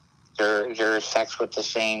their sex with the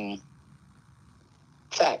same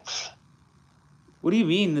sex. What do you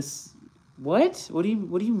mean this? What? What do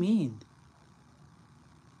you mean?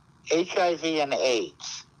 HIV and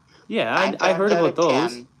AIDS. Yeah, I heard about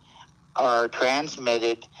those. Are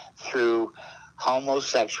transmitted through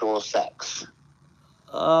homosexual sex.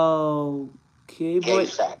 Okay, Gay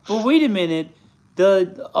sex. But wait a minute.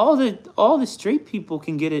 All the straight people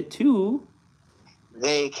can get it too.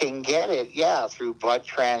 They can get it, through blood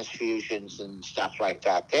transfusions and stuff like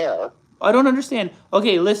that there. I don't understand.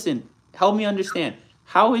 Okay, listen. Help me understand.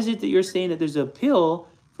 How is it that you're saying that there's a pill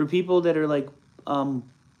for people that are like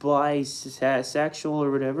bisexual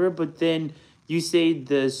or whatever, but then you say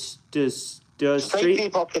the straight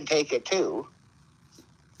people can take it too.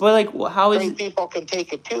 But how is straight people can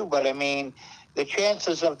take it too? But I mean, the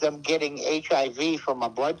chances of them getting HIV from a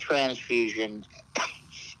blood transfusion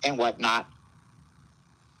and whatnot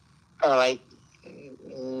are like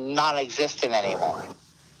non-existent anymore.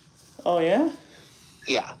 Oh yeah.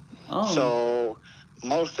 Yeah. Oh. So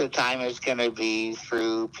most of the time it's going to be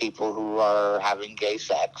through people who are having gay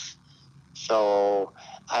sex. So,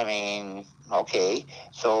 I mean, okay.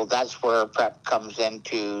 So that's where PrEP comes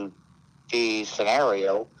into the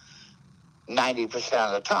scenario 90%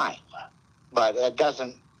 of the time. But it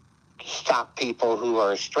doesn't stop people who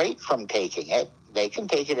are straight from taking it. They can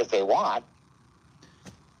take it if they want.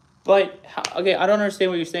 But, okay, I don't understand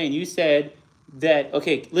what you're saying. You said that,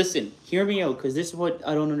 okay, listen, hear me out, because this is what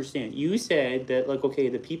I don't understand. You said that,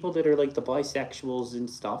 the people that are, the bisexuals and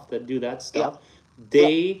stuff, that do that stuff,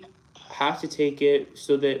 they have to take it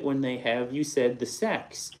so that when they have, you said, the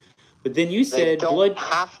sex. But then you said they don't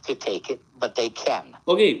have to take it, but they can.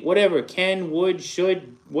 Okay, whatever. Can, would,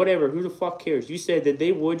 should, whatever. Who the fuck cares? You said that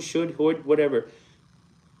they would, should, whatever.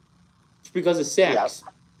 It's because of sex.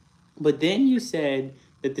 Yeah. But then you said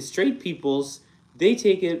that the straight peoples, they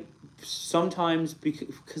take it sometimes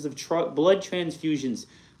because of blood transfusions.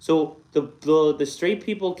 So the straight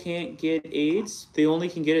people can't get AIDS. They only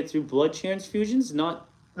can get it through blood transfusions, not.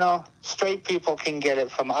 No, straight people can get it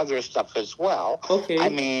from other stuff as well. Okay. I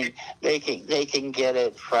mean, they can get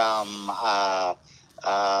it from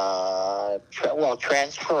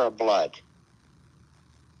transfer of blood,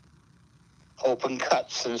 open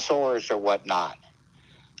cuts and sores or whatnot.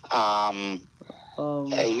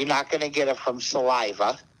 You're not going to get it from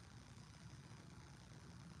saliva.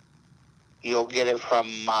 You'll get it from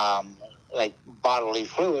like bodily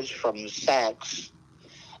fluids from sex.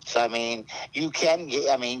 So, I mean, you can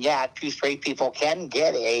get, I mean, yeah, two straight people can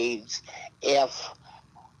get AIDS if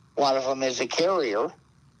one of them is a carrier.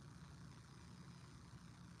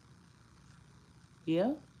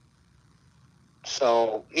 Yeah.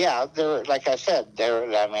 So, yeah, there, like I said,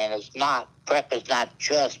 I mean, PrEP is not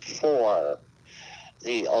just for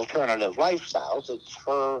the alternative lifestyles, it's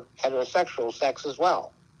for heterosexual sex as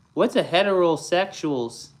well. What's a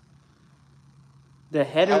heterosexuals? The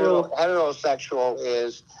heterosexual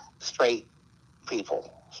is straight people,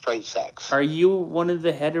 straight sex. Are you one of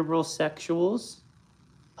the heterosexuals?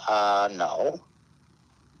 No.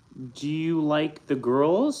 Do you like the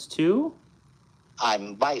girls too?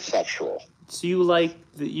 I'm bisexual. So you like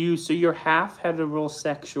so you're half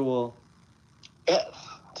heterosexual. Yeah.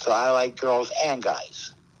 So I like girls and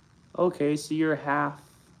guys. Okay, so you're half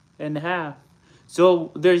and half.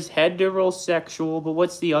 So there's heterosexual, but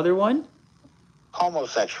what's the other one?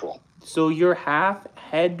 Homosexual. So you're half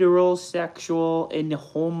heterosexual and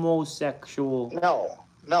homosexual. No,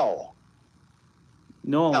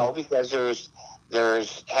 because there's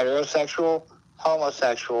heterosexual,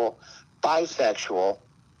 homosexual, bisexual.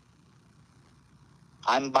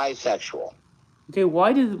 I'm bisexual. Okay,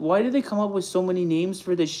 why did they come up with so many names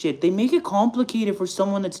for this shit? They make it complicated for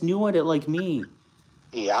someone that's new at it like me.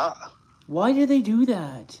 Yeah. Why do they do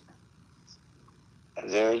that?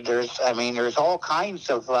 There's all kinds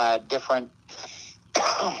of different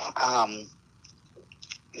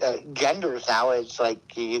genders now. It's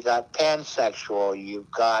like you got pansexual, you've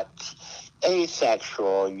got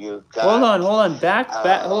asexual, you've got. Hold on, back.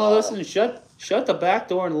 Hold on, listen. Shut the back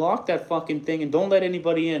door and lock that fucking thing, and don't let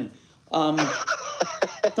anybody in. No,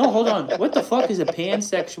 hold on. What the fuck is a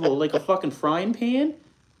pansexual? Like a fucking frying pan?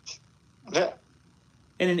 Yeah.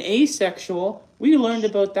 And an asexual, we learned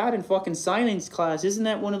about that in fucking science class. Isn't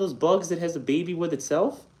that one of those bugs that has a baby with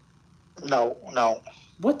itself? No.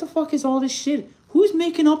 What the fuck is all this shit? Who's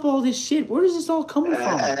making up all this shit? Where is this all coming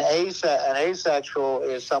from? An asexual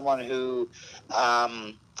is someone who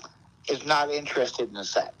is not interested in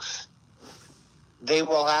sex. They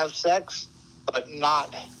will have sex, but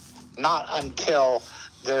not until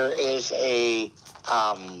there is a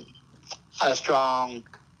strong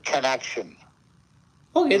connection.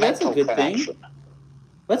 Okay, that's a good thing.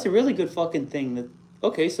 That's a really good fucking thing.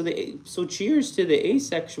 Okay, so cheers to the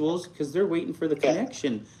asexuals because they're waiting for the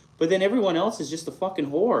connection. Yeah. But then everyone else is just a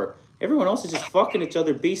fucking whore. Everyone else is just fucking each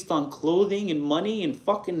other based on clothing and money and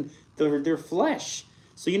fucking their flesh.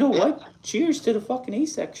 So you know what? Cheers to the fucking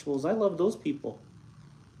asexuals. I love those people.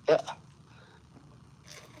 Yeah.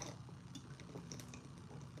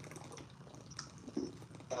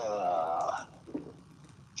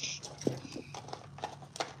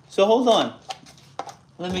 So hold on.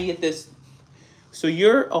 Let me get this. So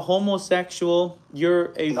you're a homosexual.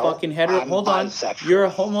 You're a fucking hetero. Hold on. Bisexual. You're a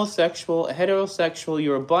homosexual, a heterosexual.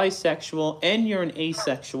 You're a bisexual, and you're an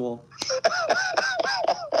asexual.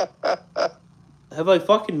 Have I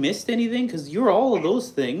fucking missed anything? Because you're all of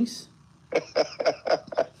those things.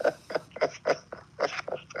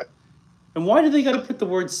 And why do they got to put the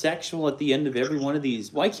word sexual at the end of every one of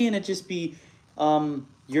these? Why can't it just be,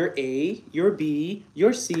 you're A, you're B,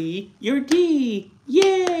 you're C, you're D?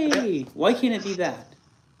 Yay! Why can't it be that?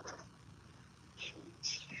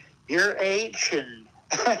 You're H and...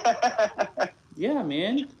 Yeah,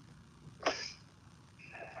 man.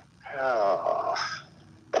 Oh.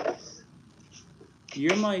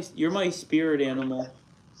 You're my spirit animal.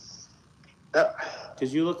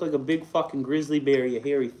 Because you look like a big fucking grizzly bear, you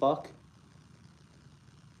hairy fuck.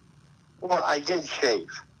 Well, I did shave.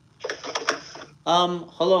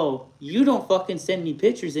 Hello. You don't fucking send me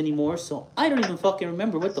pictures anymore, so I don't even fucking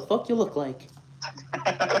remember what the fuck you look like.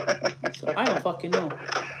 So I don't fucking know.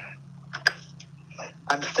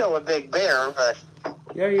 I'm still a big bear, but...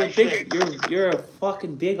 You're a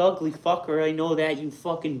fucking big ugly fucker. I know that, you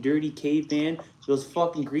fucking dirty caveman. Those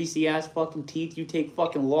fucking greasy ass fucking teeth. You take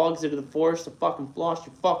fucking logs into the forest to fucking floss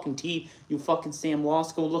your fucking teeth. You fucking Sam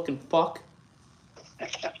Losco looking fuck.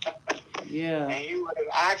 Yeah. And you would have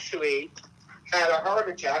actually had a heart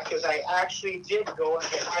attack because I actually did go and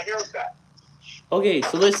get my hair cut. Okay,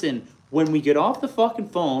 so listen. When we get off the fucking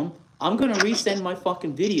phone, I'm gonna resend my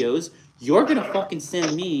fucking videos. You're gonna fucking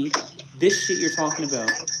send me this shit you're talking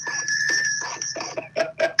about.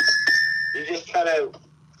 You just cut out.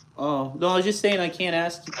 Oh no, I was just saying I can't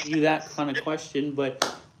ask you that kind of question,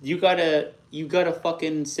 but you gotta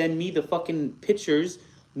fucking send me the fucking pictures,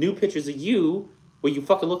 new pictures of you, what you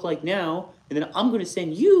fucking look like now, and then I'm gonna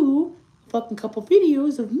send you a fucking couple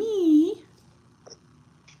videos of me.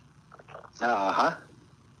 Uh-huh.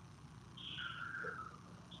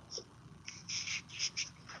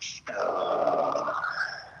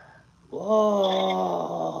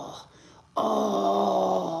 Oh,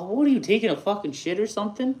 oh, what are you taking a fucking shit or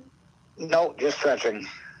something? No, just stretching.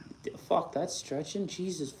 Fuck, that's stretching.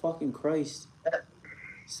 Jesus fucking Christ.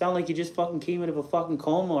 Sound like you just fucking came out of a fucking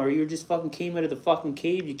coma, or you just fucking came out of the fucking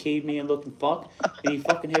cave, you caveman looking fuck, and you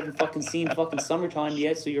fucking haven't fucking seen fucking summertime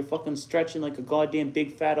yet, so you're fucking stretching like a goddamn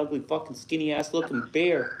big fat ugly fucking skinny ass looking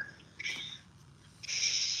bear.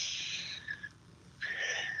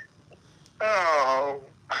 Oh.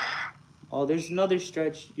 Oh, there's another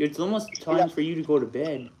stretch. It's almost time for you to go to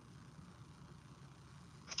bed.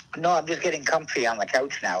 No, I'm just getting comfy on the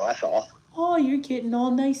couch now, that's all. Oh, you're getting all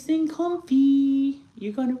nice and comfy.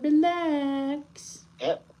 You're gonna relax.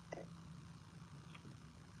 Yep.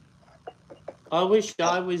 I wish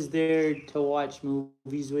I was there to watch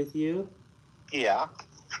movies with you. Yeah.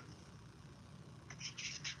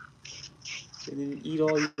 And then eat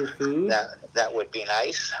all your food. That would be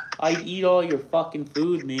nice. I'd eat all your fucking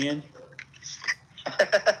food, man.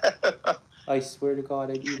 I swear to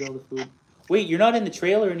God, I'd eat all the food. Wait, you're not in the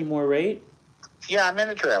trailer anymore, right? Yeah, I'm in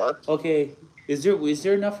the trailer. Okay. Is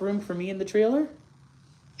there enough room for me in the trailer?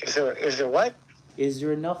 Is there what? Is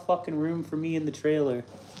there enough fucking room for me in the trailer?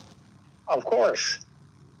 Of course.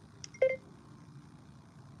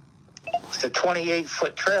 It's a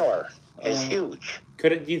 28-foot trailer. It's huge.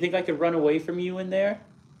 Do you think I could run away from you in there?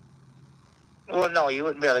 Well, no, you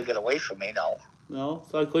wouldn't be able to get away from me, no. No?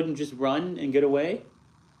 So I couldn't just run and get away?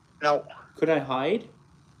 No. Could I hide?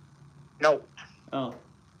 No. Oh.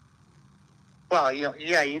 Well,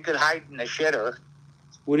 yeah, you could hide in the shitter.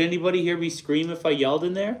 Would anybody hear me scream if I yelled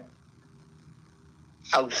in there?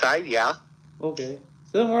 Outside, yeah. Okay.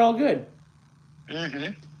 So then we're all good.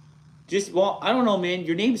 Mm-hmm. Well, I don't know, man.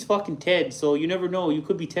 Your name's fucking Ted, so you never know. You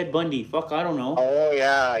could be Ted Bundy. Fuck, I don't know. Oh,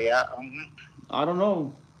 yeah, yeah. Mm-hmm. I don't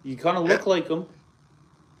know. You kind of look like him.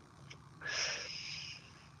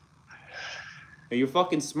 And you're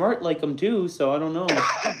fucking smart like him, too, so I don't know.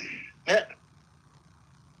 Yeah.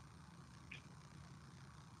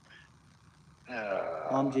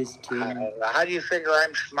 I'm just kidding. How do you figure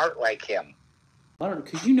I'm smart like him? I don't know,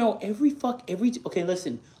 because you know Okay,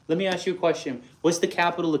 listen. Let me ask you a question. What's the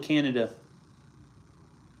capital of Canada?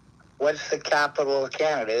 What's the capital of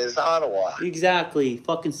Canada? It's Ottawa. Exactly.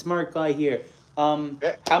 Fucking smart guy here. How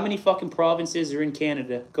many fucking provinces are in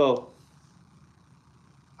Canada? Go.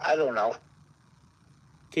 I don't know.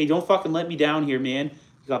 Okay, don't fucking let me down here, man.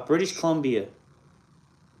 You got British Columbia.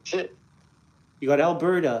 Shit. You got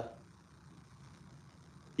Alberta.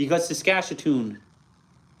 You got Saskatchewan.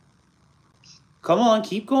 Come on,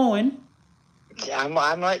 keep going. I'm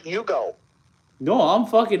letting you go. No,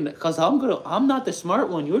 cause I'm not the smart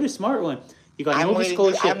one. You're the smart one. You got Nova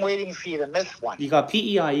Scotia. I'm waiting for you to miss one. You got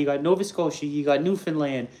PEI. You got Nova Scotia. You got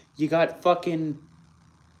Newfoundland. You got fucking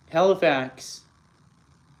Halifax.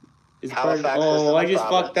 I just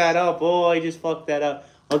fucked that up.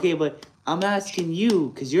 Okay, but I'm asking you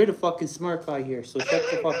because you're the fucking smart guy here. So shut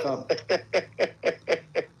the fuck up.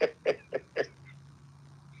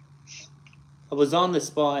 I was on the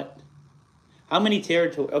spot. How many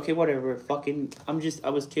territories? Okay, whatever. Fucking, I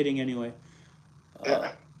was kidding anyway.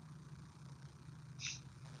 Yeah.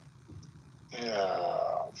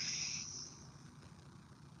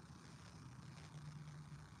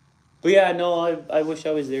 But yeah, no, I wish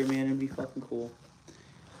I was there, man. It'd be fucking cool.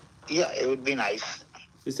 Yeah, it would be nice.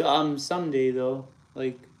 It's, someday though,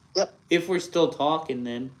 like, yep. If we're still talking,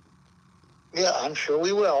 then. Yeah, I'm sure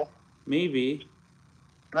we will. Maybe.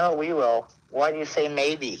 No, we will. Why do you say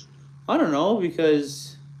maybe? I don't know,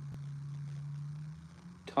 because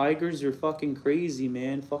tigers are fucking crazy,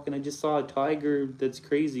 man. Fucking, I just saw a tiger that's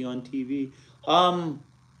crazy on TV. Well,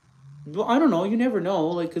 I don't know. You never know.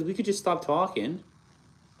 Like, because we could just stop talking.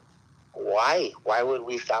 Why? Why would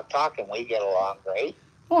we stop talking? We get along great.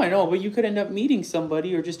 Oh, I know, but you could end up meeting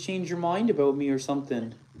somebody or just change your mind about me or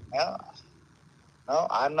something. Yeah. No,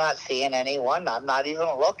 I'm not seeing anyone. I'm not even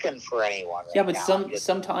looking for anyone right yeah, but now.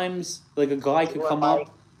 sometimes, like, a guy could come up.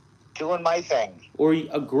 Doing my thing. Or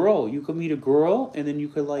a girl. You could meet a girl, and then you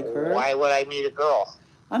could like her. Why would I meet a girl?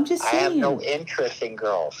 I'm just I saying. have no interest in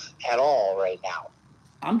girls at all right now.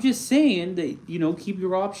 I'm just saying that, you know, keep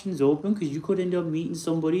your options open because you could end up meeting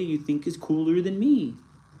somebody you think is cooler than me.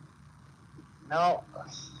 No.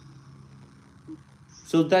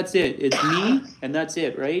 So that's it. It's me, and that's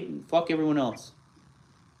it, right? Fuck everyone else.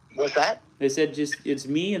 What's that? They said just, it's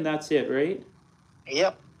me, and that's it, right?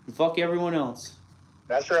 Yep. Fuck everyone else.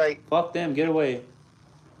 That's right. Fuck them. Get away.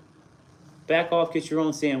 Back off. Get your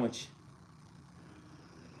own sandwich.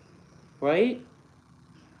 Right?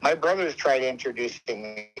 My brother's tried introducing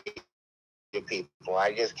me to people.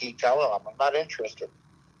 I just keep telling them I'm not interested.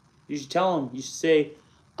 You should tell them. You should say,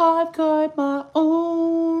 I've got my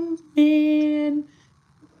own man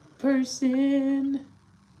person.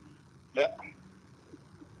 Yeah.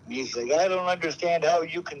 He's like, I don't understand how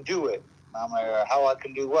you can do it. I'm like, how I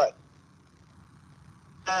can do what?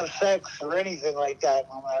 Have sex or anything like that.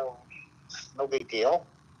 I'm like, no big deal.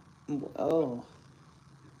 Oh.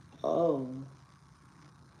 Oh.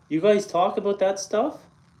 You guys talk about that stuff?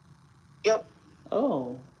 Yep.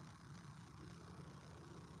 Oh.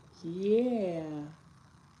 Yeah.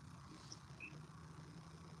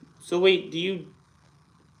 So wait,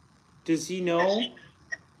 does he know?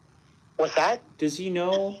 What's that? Does he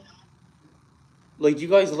know? Like, do you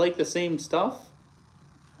guys like the same stuff?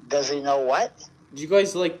 Does he know what? Do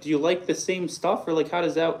you like the same stuff? Or like, how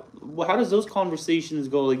does those conversations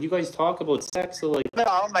go? Like, you guys talk about sex or like...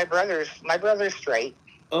 No, my brother's straight.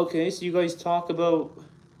 Okay, so you guys talk about...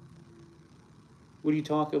 What do you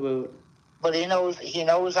talk about? But he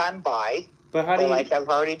knows I'm bi. But how do you... Like I've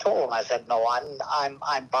already told him, I said, no,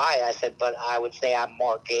 I'm bi. I said, but I would say I'm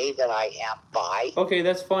more gay than I am bi. Okay,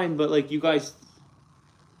 that's fine, but like, you guys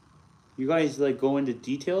like go into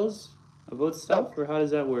details about stuff, or how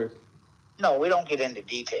does that work? No, we don't get into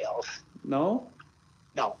details. No?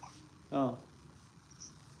 No. Oh.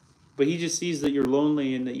 But he just sees that you're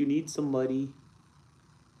lonely and that you need somebody.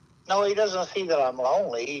 No, he doesn't see that I'm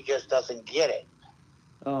lonely. He just doesn't get it.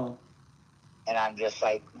 Oh. And I'm just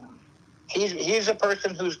like, he's a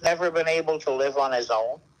person who's never been able to live on his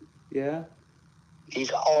own. Yeah? He's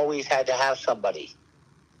always had to have somebody.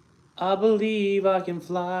 I believe I can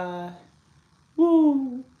fly.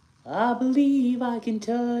 Woo! I believe I can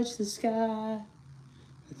touch the sky.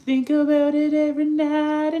 I think about it every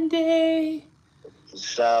night and day.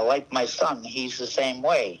 It's like my son. He's the same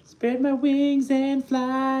way. Spread my wings and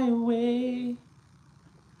fly away.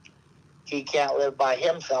 He can't live by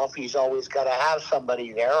himself. He's always got to have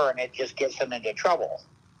somebody there, and it just gets him into trouble.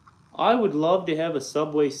 I would love to have a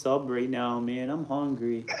Subway sub right now, man. I'm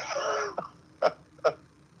hungry.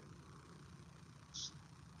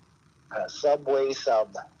 A Subway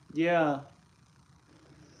sub. Yeah.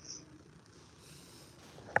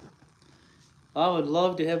 I would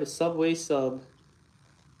love to have a Subway sub.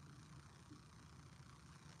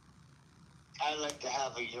 I'd like to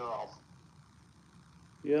have a Euro.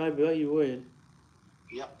 Yeah, I bet you would.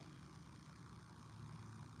 Yep.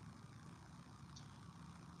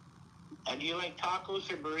 And do you like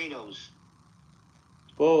tacos or burritos?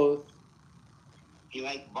 Both. You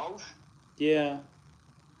like both? Yeah.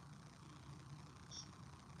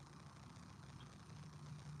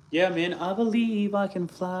 Yeah, man, I believe I can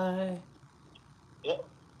fly. Yep.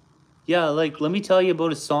 Yeah, like, let me tell you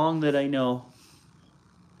about a song that I know.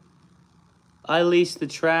 I lace the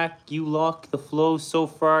track, you lock the flow, so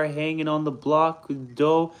far hanging on the block with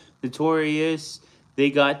dough, notorious. They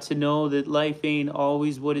got to know that life ain't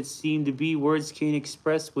always what it seemed to be. Words can't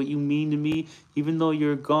express what you mean to me. Even though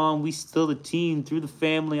you're gone, we still a team. Through the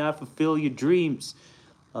family, I fulfill your dreams.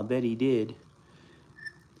 I bet he did.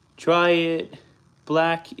 Try it,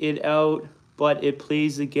 black it out, but it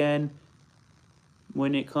plays again.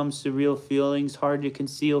 When it comes to real feelings, hard to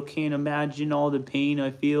conceal. Can't imagine all the pain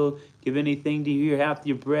I feel. Give anything to hear half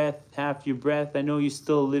your breath. I know you're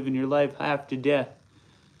still living your life half to death.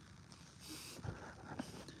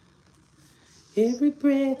 Every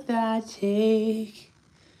breath I take,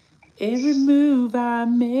 every move I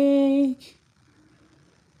make.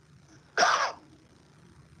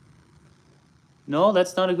 No,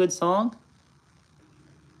 that's not a good song?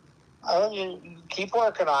 Oh, you keep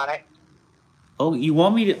working on it. Oh, you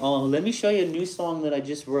want me to... Oh, let me show you a new song that I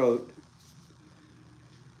just wrote.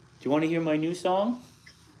 Do you want to hear my new song?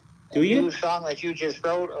 Do you? A new song that you just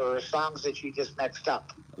wrote or songs that you just mixed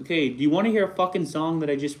up? Okay, do you want to hear a fucking song that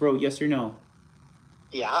I just wrote, yes or no?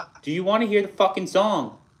 Yeah. Do you want to hear the fucking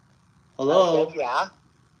song? Hello? I said yeah.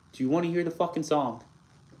 Do you want to hear the fucking song?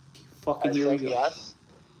 Fucking I here we said go. yes.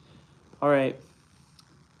 Alright.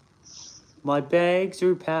 My bags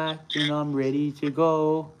are packed and I'm ready to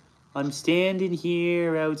go. I'm standing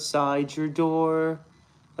here outside your door.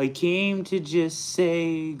 I came to just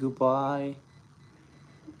say goodbye.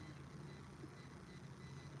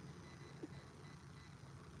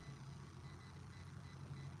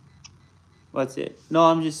 What's it? No,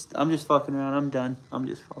 I'm just fucking around. I'm done. I'm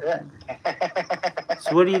just fucking.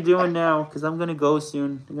 So what are you doing now? Because I'm gonna go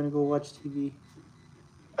soon. I'm gonna go watch TV.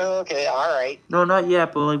 Okay, all right. No, not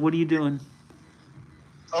yet. But like, what are you doing?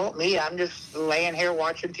 Oh, me, I'm just laying here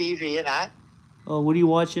watching TV and that. Oh, what are you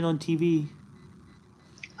watching on TV?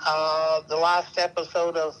 The last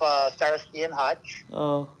episode of Starsky and Hutch,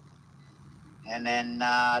 Oh, and then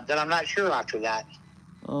I'm not sure after that.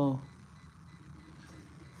 oh.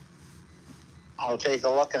 I'll take a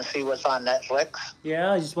look and see what's on Netflix.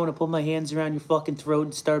 Yeah, I just want to put my hands around your fucking throat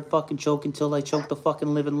and start fucking choking till I choke the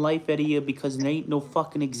fucking living life out of you because there ain't no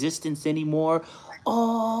fucking existence anymore.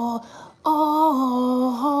 Oh,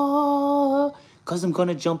 oh. Because I'm going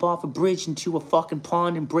to jump off a bridge into a fucking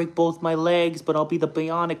pond and break both my legs, but I'll be the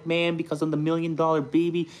bionic man because I'm the $1 million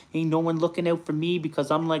baby. Ain't no one looking out for me because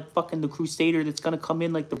I'm like fucking the crusader that's going to come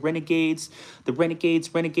in like the renegades. The renegades.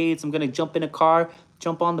 I'm going to jump in a car,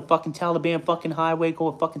 jump on the fucking Taliban fucking highway, go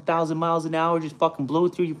a fucking 1,000 miles an hour, just fucking blow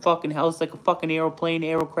through your fucking house like a fucking airplane,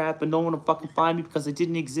 aerocraft, but no one will fucking find me because I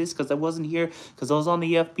didn't exist, because I wasn't here, because I was on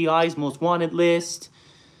the FBI's most wanted list,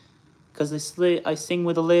 because I sing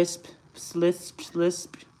with a lisp. Lisp.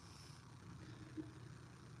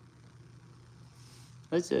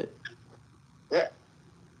 That's it. Yeah.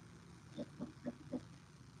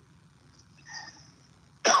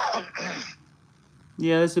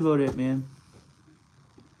 Yeah, that's about it, man.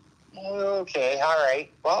 Okay, all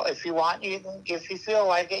right. Well, if you want, if you feel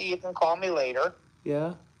like it, you can call me later.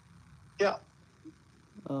 Yeah? Yeah.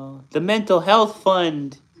 The mental health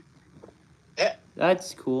fund. Yeah.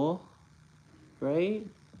 That's cool. Right?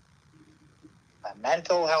 A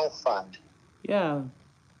mental health fund. Yeah.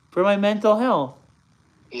 For my mental health.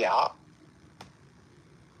 Yeah.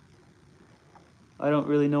 I don't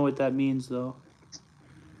really know what that means, though.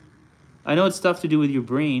 I know it's stuff to do with your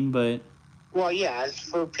brain, but... Well, yeah, it's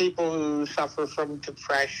for people who suffer from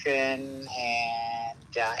depression and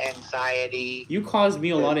anxiety. You caused me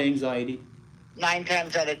a lot of anxiety. 9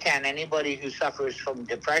 times out of 10, anybody who suffers from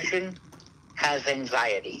depression has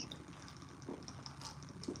anxiety.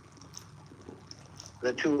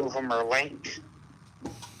 The two of them are linked.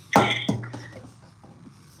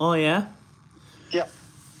 Oh, yeah? Yep.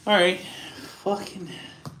 All right. Fucking...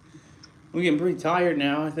 I'm getting pretty tired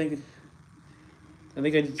now. I think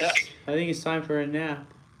it's time for a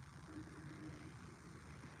nap.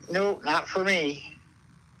 No, not for me.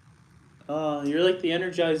 Oh, you're like the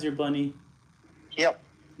Energizer Bunny. Yep.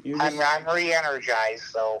 I'm re-energized,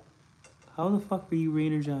 so... How the fuck are you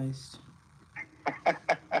re-energized?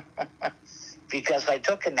 Because I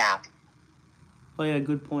took a nap. Oh, yeah,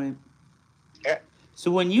 good point. Yeah. So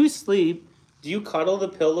when you sleep, do you cuddle the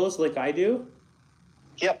pillows like I do?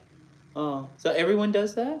 Yep. Oh, so everyone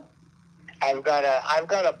does that? I've got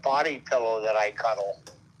a body pillow that I cuddle.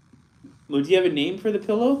 Well, do you have a name for the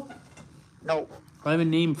pillow? No. I have a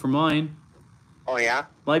name for mine. Oh, yeah?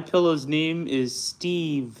 My pillow's name is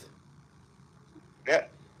Steve. Yeah.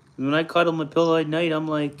 And when I cuddle my pillow at night, I'm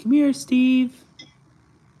like, come here, Steve.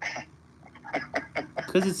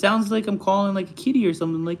 Because it sounds like I'm calling like a kitty or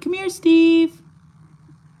something. Like, come here, Steve.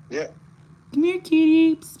 Yeah. Come here,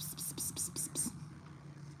 kitty. Psst, psst, psst, psst, psst, psst.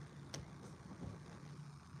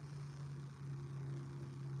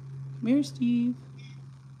 Come here, Steve.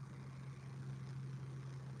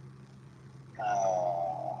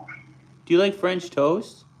 Do you like French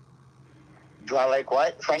toast? Do I like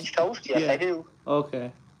what? French toast? Yes, Yeah. I do.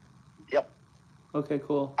 Okay. Yep. Okay,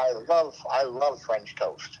 cool. I love French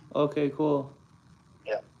toast. Okay, cool.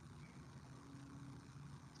 Yep.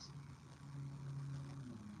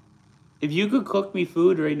 If you could cook me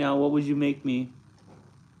food right now, what would you make me?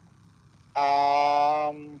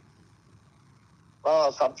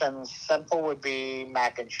 Well, something simple would be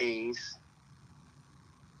mac and cheese.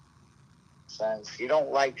 Since you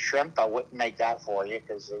don't like shrimp, I wouldn't make that for you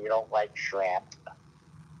because you don't like shrimp.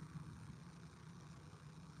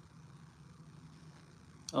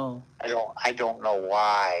 Oh. I don't know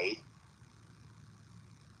why.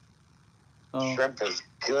 Oh. Shrimp is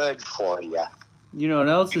good for you. You know what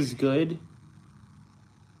else is good?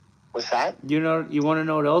 What's that? You want to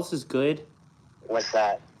know what else is good? What's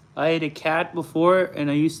that? I had a cat before,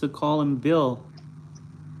 and I used to call him Bill.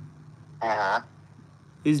 Uh-huh.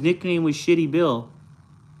 His nickname was Shitty Bill.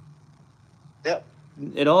 Yep.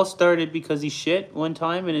 It all started because he shit one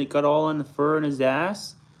time, and it got all on the fur on his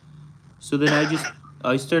ass. So then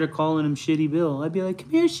I started calling him Shitty Bill. I'd be like, come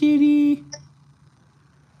here, Shitty.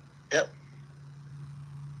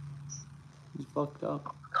 He's fucked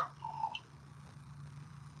up.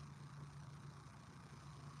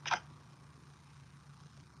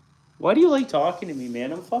 Why do you like talking to me,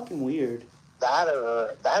 man? I'm fucking weird. That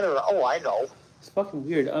or, oh, I know. It's fucking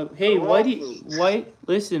weird. Hey,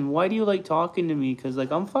 listen, why do you like talking to me? Because,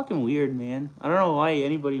 like, I'm fucking weird, man. I don't know why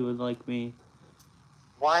anybody would like me.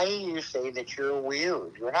 Why do you say that you're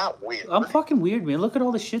weird? You're not weird. I'm fucking weird, man. Look at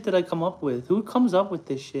all the shit that I come up with. Who comes up with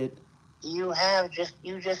this shit? You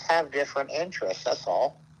just have different interests, that's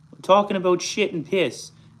all. Talking about shit and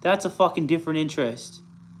piss. That's a fucking different interest.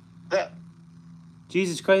 Yeah.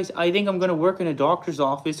 Jesus Christ, I think I'm gonna work in a doctor's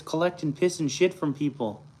office collecting piss and shit from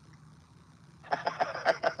people.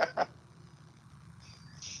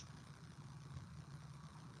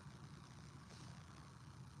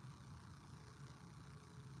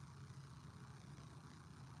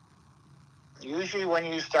 Usually when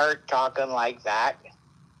you start talking like that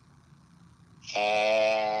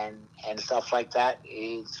and stuff like that,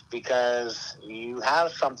 it's because you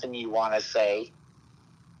have something you want to say,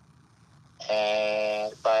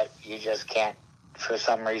 but you just can't, for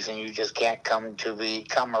some reason, you just can't come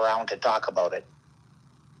around to talk about it.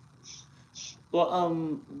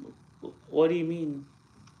 Well, what do you mean?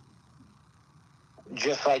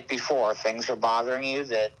 Just like before, things are bothering you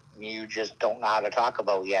that you just don't know how to talk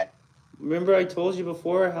about yet. Remember I told you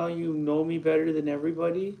before how you know me better than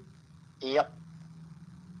everybody? Yep.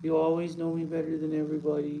 You always know me better than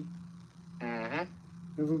everybody. Mm-hmm.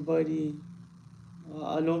 Everybody.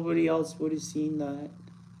 Nobody else would have seen that.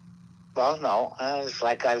 Well, no, it's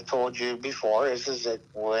like I've told you before.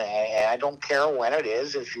 I don't care when it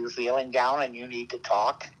is. If you're feeling down and you need to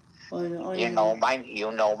talk, you know my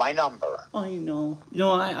number. I know.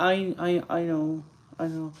 No, I know. I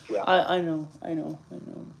know. Yeah. I know.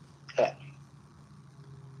 Okay.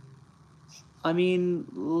 I mean,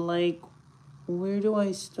 like, where do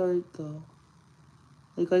I start though?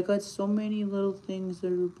 Like, I got so many little things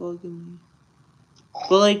that are bugging me.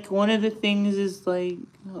 But, like, one of the things is, like,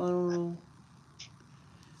 I don't know.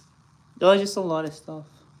 There's just a lot of stuff.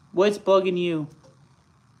 What's bugging you?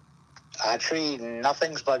 Actually,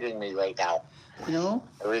 nothing's bugging me right now. You know?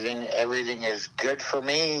 Everything is good for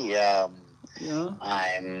me. Yeah.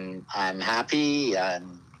 I'm happy.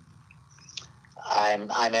 I'm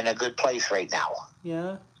in a good place right now.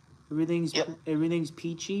 Yeah. Everything's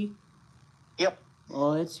peachy. Yep.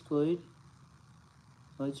 Oh, that's good.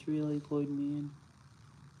 That's really good, man.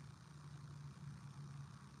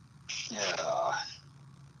 Yeah.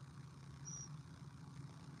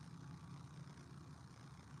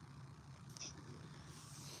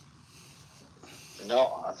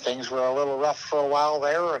 No, things were a little rough for a while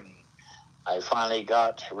there, and I finally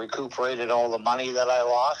recuperated all the money that I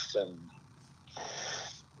lost, and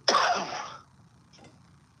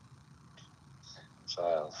so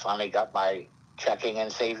I finally got my checking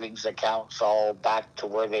and savings accounts all back to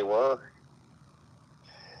where they were.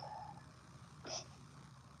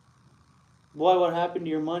 Boy, what happened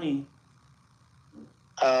to your money?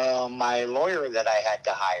 My lawyer that I had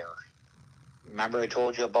to hire. Remember I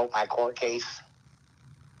told you about my court case?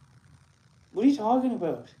 What are you talking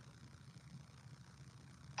about?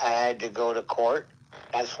 I had to go to court.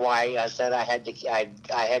 That's why I said I had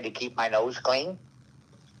to keep my nose clean.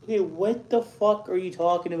 Okay, what the fuck are you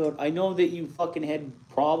talking about? I know that you fucking had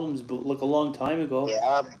problems, but like a long time ago.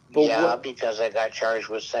 Yeah, because I got charged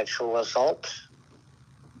with sexual assault.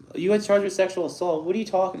 You got charged with sexual assault? What are you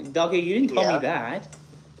talking? Okay, you didn't tell me that.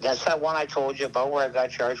 That's that one I told you about where I got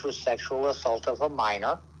charged with sexual assault of a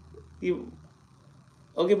minor.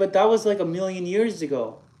 Okay, but that was like a million years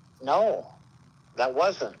ago. No, that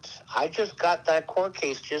wasn't. I just got that court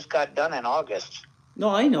case just got done in August. No,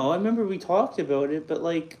 I know. I remember we talked about it, but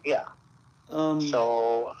like. Yeah.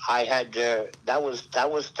 So I had to. That was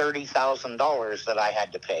 $30,000 that I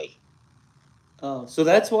had to pay. Oh, so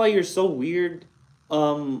that's why you're so weird.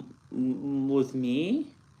 With me.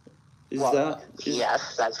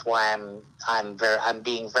 Yes, that's why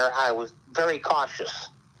I was very cautious.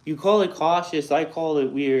 You call it cautious, I call it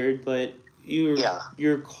weird, but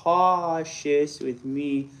you're cautious with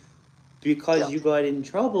me because you got in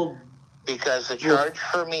trouble. Because the charge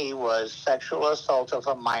for me was sexual assault of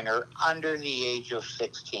a minor under the age of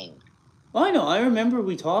 16. Well, I know. I remember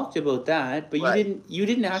we talked about that, but you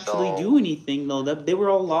didn't actually do anything though. They were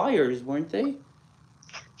all liars, weren't they?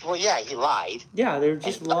 Well, yeah, he lied. Yeah, they're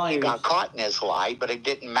just liars. He got caught in his lie, but it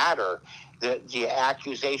didn't matter. The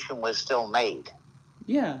accusation was still made.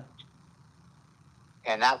 Yeah.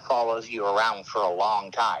 And that follows you around for a long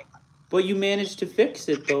time. But you managed to fix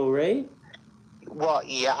it, though, right? Well,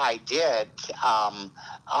 yeah, I did on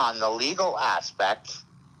the legal aspect,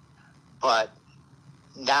 but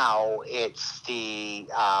now it's the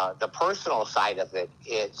personal side of it.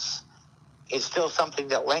 It's still something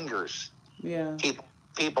that lingers. Yeah.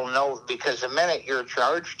 People know, because the minute you're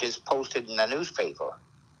charged is posted in the newspaper.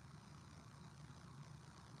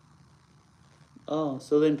 Oh,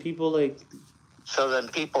 so then people like. So then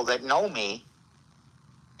people that know me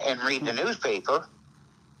and read the newspaper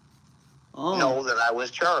know that I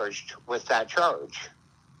was charged with that charge.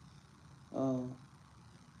 Oh.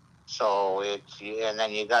 So and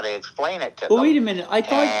then you got to explain it to But them. wait a minute. I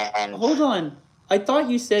thought. Hold on. I thought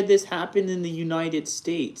you said this happened in the United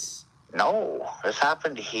States. No, this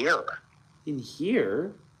happened here. In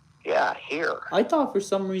here? Yeah, here. I thought for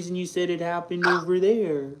some reason you said it happened over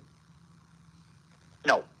there.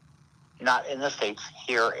 No, not in the States.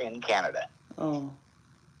 Here in Canada. Oh.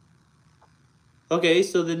 Okay,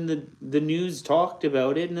 so then the news talked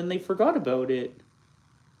about it, and then they forgot about it.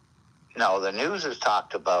 No, the news has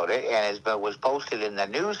talked about it, and was posted in the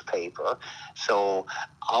newspaper. So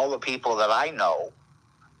all the people that I know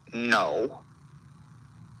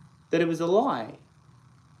that it was a lie.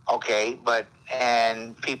 Okay,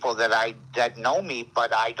 and people that know me,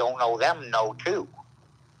 but I don't know them, know too.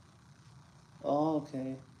 Oh,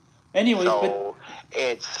 okay. Anyway, so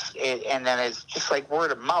and then it's just like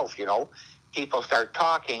word of mouth, People start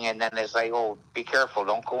talking, and then it's like, oh, be careful,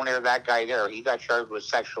 don't go near that guy there. He got charged with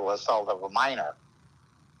sexual assault of a minor.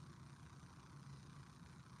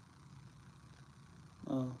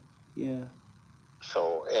 Oh, yeah.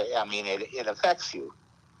 So, it affects you.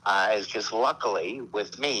 It's just luckily,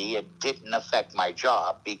 with me, it didn't affect my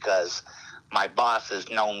job because my boss has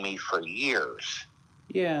known me for years.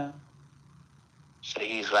 Yeah. So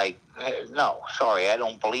he's like, no, sorry, I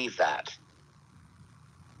don't believe that.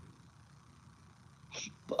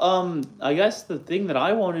 I guess the thing that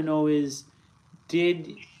I want to know is,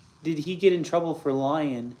 did he get in trouble for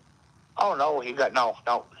lying? Oh, no,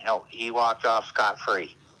 he walked off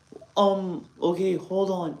scot-free. Okay,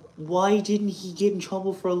 hold on. Why didn't he get in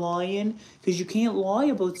trouble for lying? Because you can't lie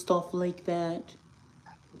about stuff like that.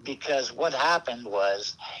 Because what happened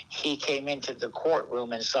was he came into the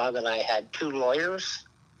courtroom and saw that I had 2 lawyers,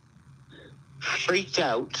 freaked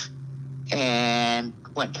out, and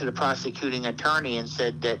went to the prosecuting attorney and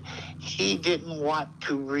said that he didn't want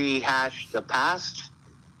to rehash the past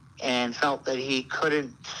and felt that he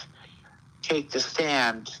couldn't take the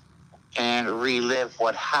stand and relive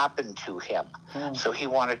what happened to him. Oh. So he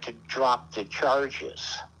wanted to drop the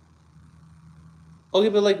charges. Okay,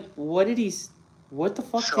 but what did he... What the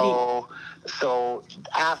fuck did he... So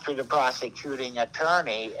after the prosecuting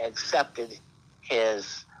attorney accepted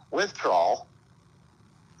his withdrawal,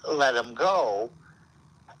 let him go,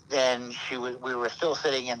 then we were still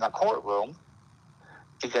sitting in the courtroom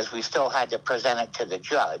because we still had to present it to the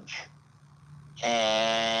judge.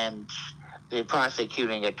 And the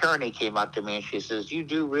prosecuting attorney came up to me and she says, you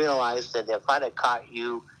do realize that if I'd have caught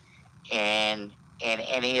you in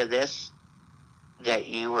any of this, that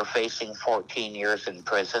you were facing 14 years in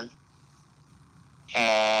prison?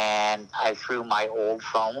 And I threw my old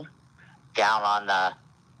phone down on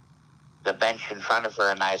the bench in front of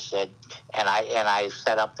her, and I said, and I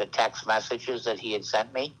set up the text messages that he had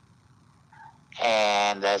sent me.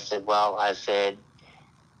 And I said,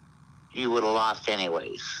 you would have lost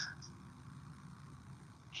anyways.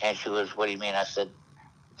 And she was, what do you mean? I said,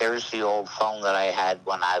 there's the old phone that I had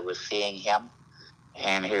when I was seeing him,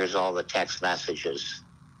 and here's all the text messages.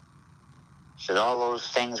 So all those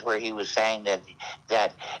things where he was saying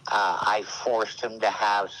that I forced him to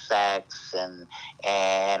have sex and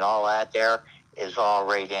all that there is all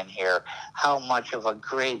right in here. How much of a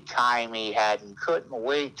great time he had and couldn't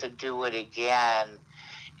wait to do it again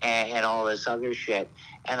and all this other shit.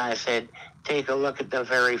 And I said, take a look at the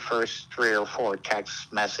very first 3 or 4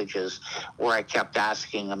 text messages where I kept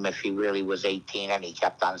asking him if he really was 18, and he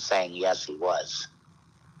kept on saying yes, he was.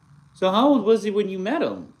 So how old was he when you met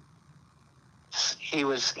him? He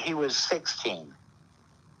was 16.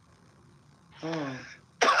 Oh.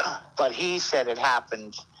 But he said it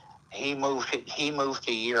happened. He moved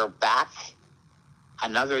a year back,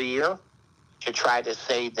 another year, to try to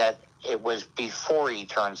say that it was before he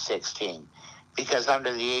turned 16. Because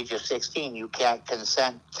under the age of 16, you can't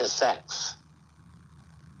consent to sex.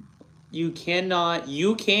 You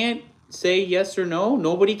can't say yes or no?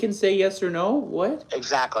 Nobody can say yes or no? What?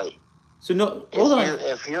 Exactly. So no, hold on.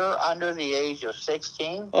 If you're under the age of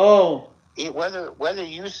 16, whether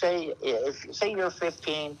you say, say you're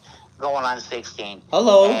 15 going on 16.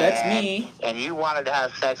 Hello, that's me. And you wanted to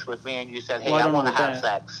have sex with me, and you said, hey, I want to have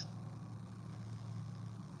sex.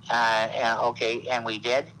 And we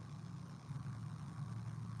did.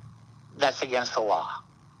 That's against the law.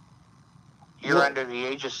 You're What? under the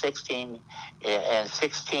age of 16, and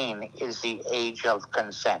 16 is the age of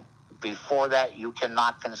consent. Before that, you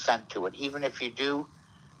cannot consent to it. Even if you do,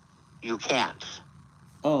 you can't.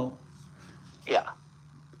 Oh. Yeah.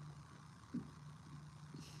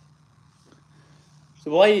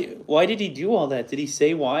 So why did he do all that? Did he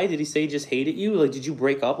say why? Did he say he just hated you? Like, did you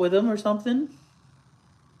break up with him or something?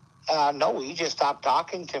 No, he just stopped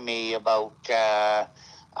talking to me about,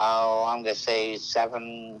 I'm going to say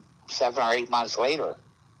 7 or 8 months later.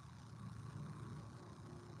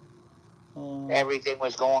 Everything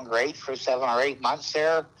was going great for 7 or 8 months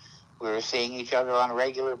there. We were seeing each other on a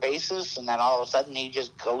regular basis, and then all of a sudden he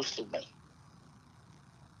just ghosted me.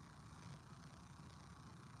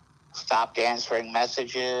 Stopped answering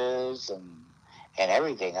messages and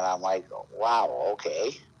everything. And I'm like, wow,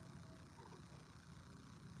 okay.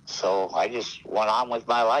 So I just went on with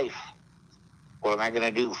my life. What am I going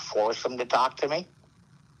to do? Force him to talk to me?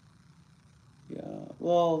 Yeah.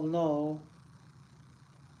 Well, no.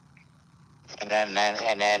 And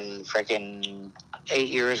then freaking 8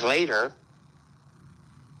 years later,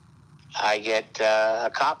 I get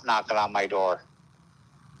a cop knocking on my door.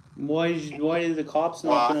 Why did the cops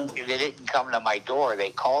not Well, gonna? they didn't come to my door.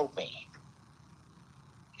 They called me.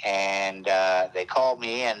 And they called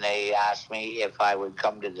me and they asked me if I would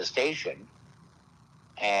come to the station.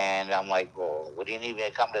 And I'm like, well, what do you need me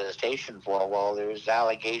to come to the station for? Well, there's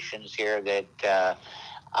allegations here that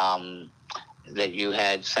that you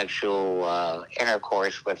had sexual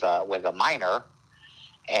intercourse with a minor,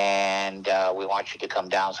 and we want you to come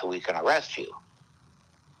down so we can arrest you.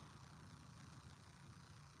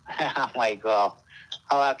 I'm like, well,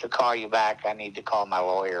 I'll have to call you back. I need to call my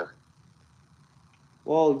lawyer.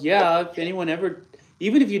 Well, yeah. If anyone ever,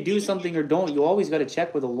 even if you do something or don't, you always got to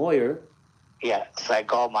check with a lawyer. Yeah, so I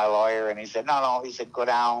called my lawyer, and he said, no. He said, go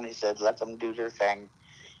down. He said, let them do their thing,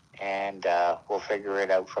 and we'll figure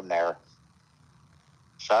it out from there.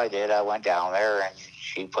 So I did. I went down there, and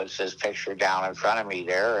she puts this picture down in front of me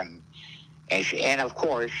there, and of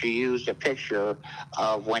course, she used a picture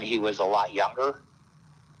of when he was a lot younger.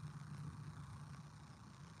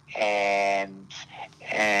 And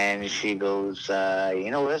she goes,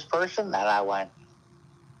 you know this person? And I went,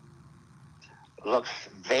 looks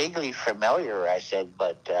vaguely familiar. I said,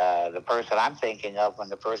 but the person I'm thinking of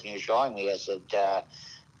and the person you're showing me, I said,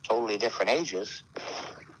 totally different ages.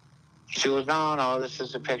 She goes, no, this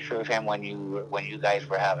is a picture of him when you guys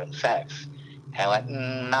were having sex. And I went,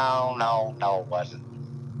 no, it wasn't.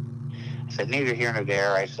 I said, neither here nor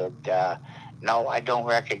there. I said, no, I don't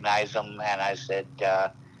recognize him. And I said,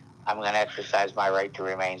 I'm going to exercise my right to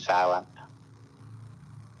remain silent.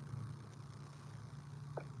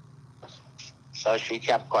 So she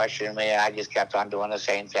kept questioning me, and I just kept on doing the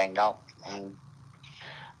same thing. No,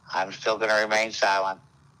 I'm still going to remain silent.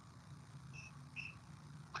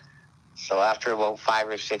 So after about 5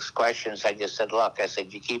 or 6 questions, I just said, look, I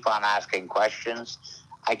said, you keep on asking questions.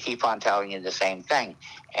 I keep on telling you the same thing,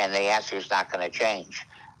 and the answer is not going to change.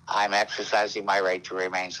 I'm exercising my right to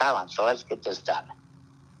remain silent. So let's get this done.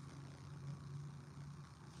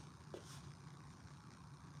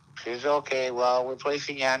 She's okay. Well, we're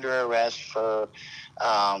placing you under arrest for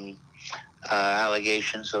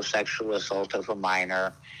allegations of sexual assault of a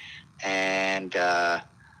minor. And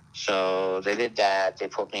so they did that. They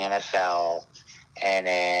put me in a cell. And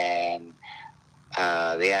then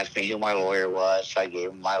they asked me who my lawyer was. So I gave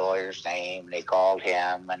them my lawyer's name. They called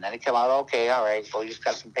him. And then it came out, okay, all right. So we just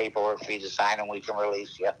got some paperwork for you to sign and we can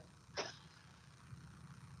release you.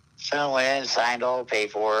 So I went and signed all the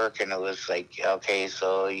paperwork. And it was like, okay,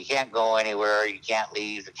 so you can't go anywhere. You can't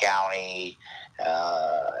leave the county.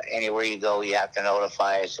 Anywhere you go, you have to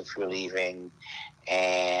notify us if you're leaving.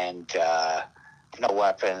 And no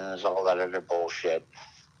weapons, all that other bullshit.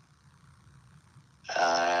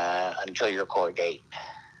 Until your court date.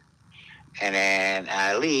 And then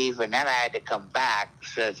I leave, and then I had to come back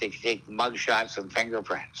so that they could take mug shots and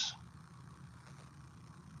fingerprints.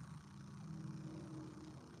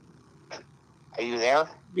 Are you there?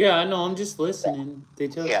 Yeah, no, I'm just listening.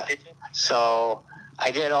 Yeah. So I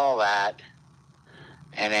did all that,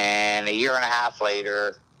 and then a year and a half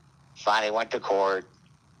later, finally went to court.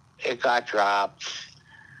 It got dropped.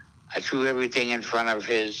 I threw everything in front of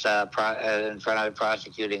his in front of the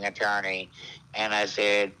prosecuting attorney, and I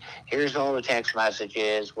said, "Here's all the text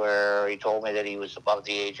messages where he told me that he was above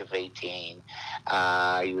the age of 18.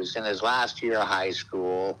 He was in his last year of high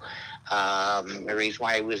school. The reason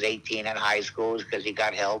why he was 18 in high school is because he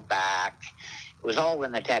got held back. It was all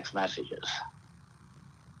in the text messages."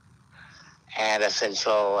 And I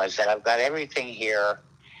said, I've got everything here.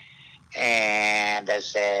 And I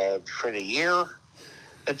said, for the year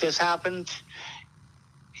that this happened,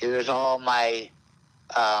 here's all my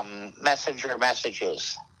messenger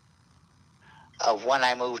messages of when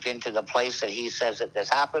I moved into the place that he says that this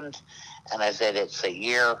happened. And I said, it's a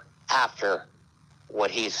year after what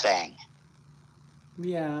he's saying.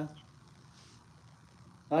 Yeah.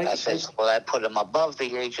 I said, well, that put him above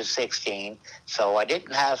the age of 16. So I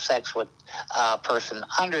didn't have sex with a person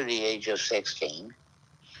under the age of 16.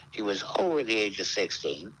 He was over the age of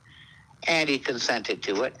 16. And he consented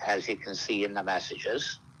to it, as you can see in the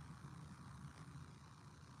messages.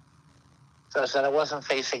 So I said I wasn't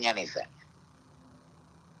facing anything.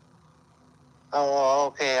 Oh,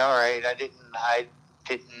 okay, all right. I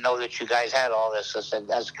didn't know that you guys had all this. I said,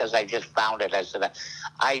 that's because I just found it. I said,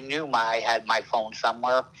 I knew I had my phone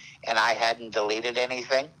somewhere, and I hadn't deleted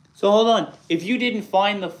anything. So hold on. If you didn't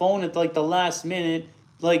find the phone at like the last minute,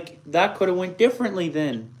 like that could have went differently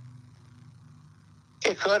then.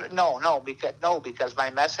 It could because my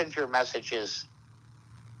messenger messages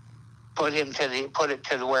put it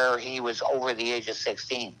to where he was over the age of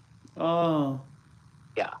 16. Oh.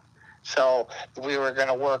 Yeah. So we were going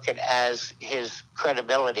to work it as his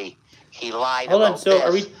credibility. He lied. Hold about on.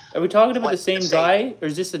 So this. are we talking about the same guy, or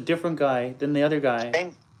is this a different guy than the other guy?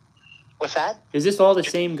 Same. What's that? Is this all the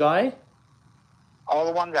same guy? All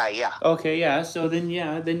the one guy, yeah. Okay, yeah. So then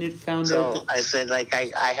it found out. So I said, like,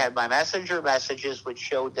 I had my messenger messages which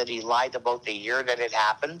showed that he lied about the year that it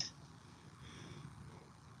happened.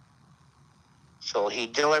 So he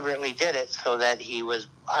deliberately did it so that he was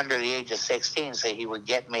under the age of 16, so he would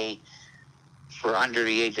get me for under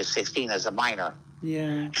the age of 16 as a minor.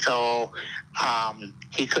 Yeah. So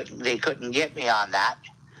they couldn't get me on that.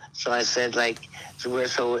 So I said, like,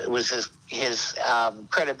 so it was his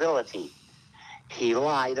credibility. He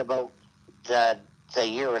lied about the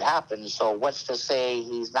year it happened. So what's to say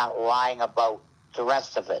he's not lying about the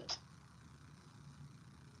rest of it?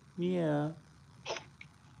 Yeah.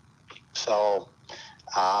 So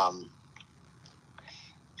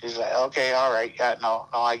she's like, okay, all right, yeah, no,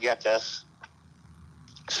 I get this.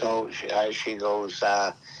 So she goes,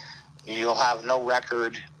 you'll have no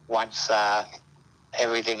record once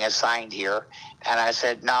everything is signed here. And I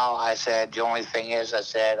said, no. I said, the only thing is, I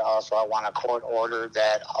said, also I want a court order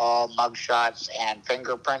that all mugshots and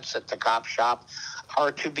fingerprints at the cop shop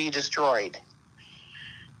are to be destroyed.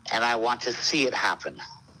 And I want to see it happen.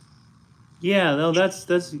 Yeah, no,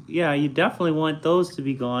 that's yeah, you definitely want those to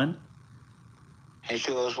be gone. And she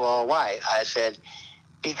goes, well, why? I said,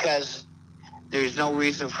 because there's no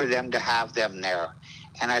reason for them to have them there.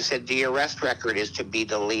 And I said, the arrest record is to be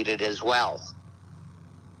deleted as well.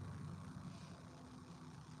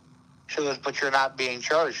 She goes, but you're not being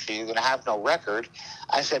charged, so you're going to have no record.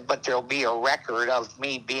 I said, but there'll be a record of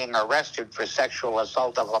me being arrested for sexual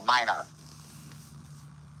assault of a minor.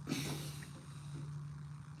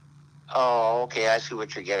 Oh, okay, I see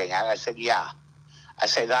what you're getting at. I said, yeah. I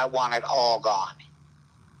said, I want it all gone.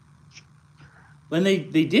 When they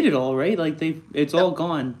did it all, right? Like it's all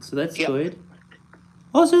gone, so that's Yep. good.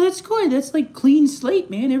 Oh, so that's good. That's like clean slate,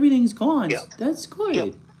 man. Everything's gone. Yep. That's good.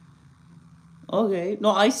 Yep. Okay.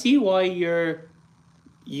 No, I see why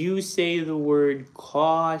you say the word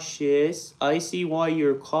cautious. I see why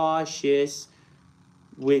you're cautious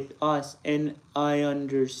with us, and I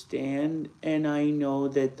understand, and I know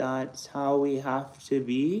that that's how we have to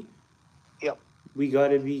be. Yep. We got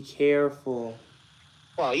to be careful.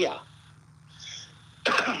 Well, yeah.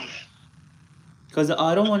 Because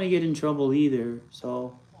I don't want to get in trouble either,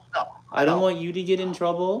 so... No. I don't want you to get in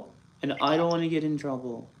trouble, and I don't want to get in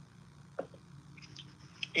trouble.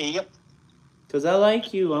 Yep. Because I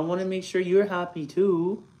like you. I want to make sure you're happy,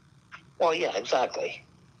 too. Well, yeah, exactly.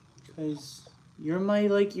 Because you're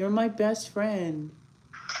my best friend.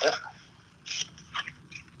 Yeah.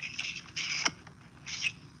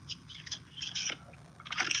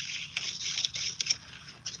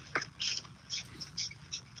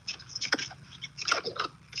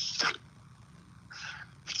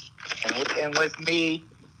 And with me,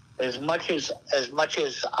 as much as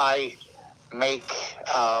I make,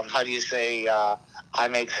 how do you say, I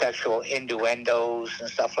make sexual innuendos and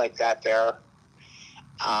stuff like that there,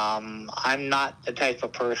 I'm not the type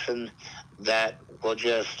of person that will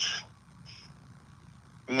just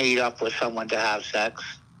meet up with someone to have sex.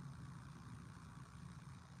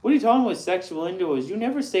 What are you talking about sexual innuendos? You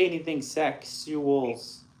never say anything sexual.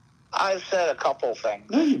 I've said a couple things.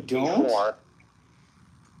 No, you don't. Before.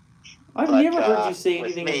 I've never heard you say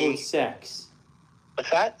anything about sex. What's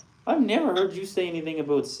that? I've never heard you say anything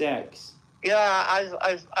about sex. Yeah,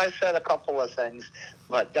 I've said a couple of things,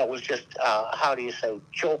 but that was just, how do you say,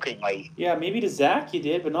 jokingly. Yeah, maybe to Zach you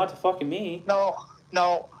did, but not to fucking me. No.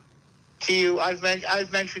 to you.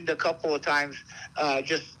 I've mentioned a couple of times.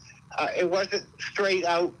 It wasn't straight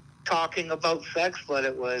out talking about sex, but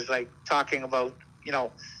it was like talking about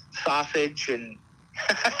sausage and.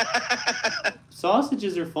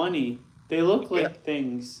 Sausages are funny. They look like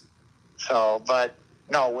things. So, but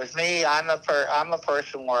no, with me, I'm a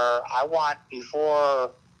person where I want,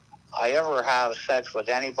 before I ever have sex with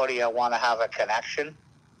anybody, I want to have a connection.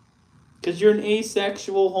 Because you're an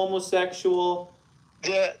asexual, homosexual,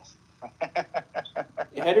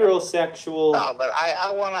 heterosexual. No, but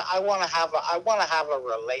I want to have a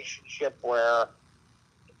relationship where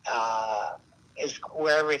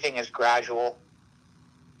where everything is gradual.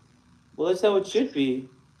 Well, that's how it should be.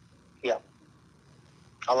 Yeah.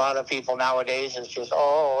 A lot of people nowadays is just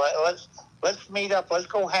let's meet up, let's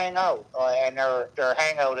go hang out, and their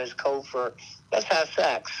hangout is code for let's have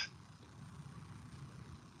sex.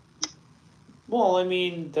 Well, I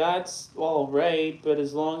mean, that's all right, but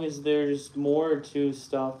as long as there's more to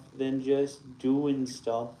stuff than just doing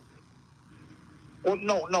stuff. Well,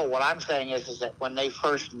 no. What I'm saying is that when they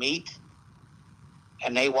first meet,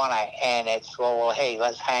 and they want to, and it's hey,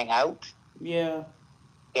 let's hang out. Yeah.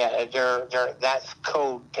 Yeah, that's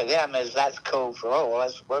code to them. That's code for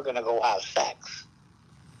we're gonna go have sex.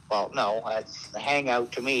 Well, no, the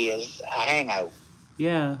hangout to me is a hangout.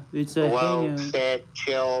 Yeah, it's a hangout. Sit,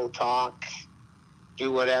 chill, talk,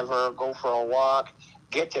 do whatever, go for a walk,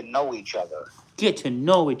 get to know each other. Get to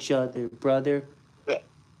know each other, brother. Yeah.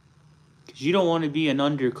 Because you don't want to be an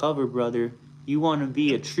undercover brother. You want to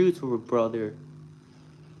be a truthful brother.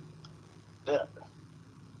 Yeah.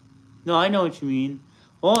 No, I know what you mean.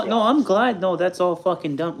 Well, no, I'm glad. No, that's all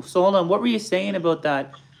fucking done. So hold on, what were you saying about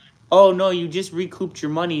that? Oh, no, you just recouped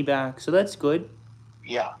your money back. So that's good.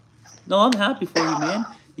 Yeah. No, I'm happy for you, man.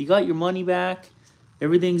 You got your money back.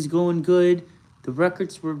 Everything's going good. The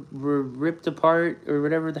records were ripped apart or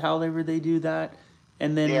whatever the hell ever they do that.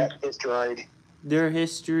 And then destroyed. Their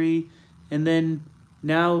history. And then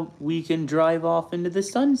now we can drive off into the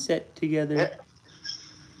sunset together. Yeah.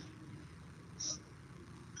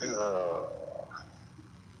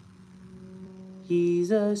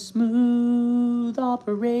 He's a smooth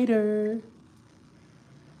operator.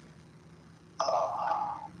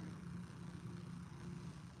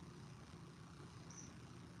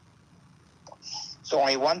 There's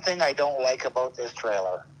only one thing I don't like about this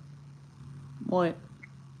trailer. What?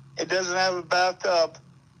 It doesn't have a bathtub.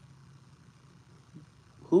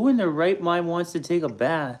 Who in their right mind wants to take a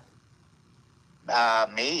bath?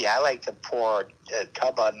 Me. I like to pour a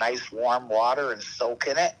tub of nice warm water and soak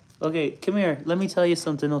in it. Okay, come here. Let me tell you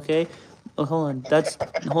something, okay? Oh, hold on.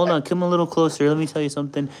 Hold on. Come a little closer. Let me tell you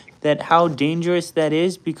something. That how dangerous that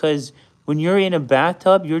is, because when you're in a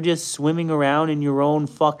bathtub, you're just swimming around in your own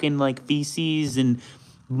fucking like feces and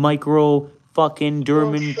micro fucking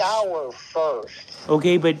Durman. Shower first.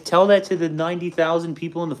 Okay, but tell that to the 90,000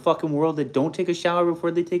 people in the fucking world that don't take a shower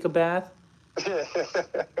before they take a bath.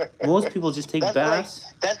 Most people just take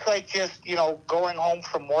baths. That's like just, going home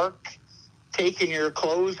from work, taking your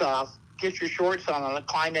clothes off, get your shorts on, and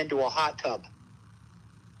climb into a hot tub.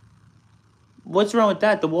 What's wrong with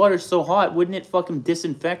that? The water's so hot. Wouldn't it fucking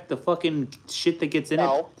disinfect the fucking shit that gets in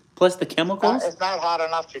it? Plus the chemicals? It's not hot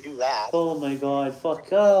enough to do that. Oh my god. Fuck.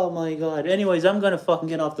 Oh my god. Anyways, I'm gonna fucking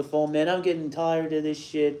get off the phone, man. I'm getting tired of this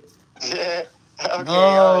shit. Okay,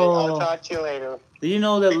 I'll talk to you later. Do you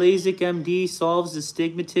know that LASIK MD solves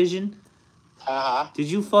astigmatism? Uh-huh.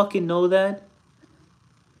 Did you fucking know that?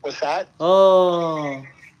 What's that? Oh.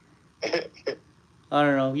 I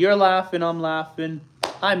don't know. You're laughing, I'm laughing.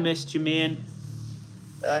 I missed you, man.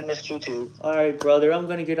 I missed you too. Alright, brother. I'm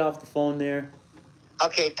gonna get off the phone there.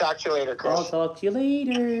 Okay, talk to you later, Chris. I'll talk to you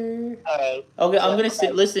later. Alright. Okay, I'm gonna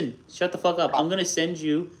listen, shut the fuck up. I'm gonna send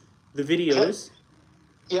you the videos.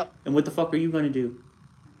 Yep. And what the fuck are you gonna do?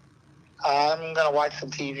 I'm gonna watch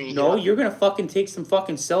some TV. No, you're gonna fucking take some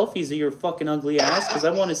fucking selfies of your fucking ugly ass, because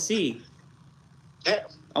I wanna see. Yeah.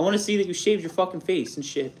 I wanna see that you shaved your fucking face and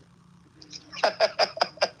shit.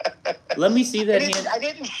 Let me see that hand. I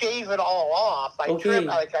didn't shave it all off. I trimmed,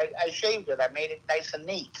 I shaved it. I made it nice and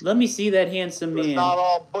neat. Let me see that handsome man. It's not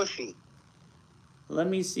all bushy. Let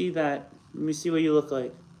me see that. Let me see what you look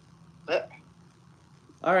like. Yeah.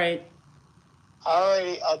 All right. All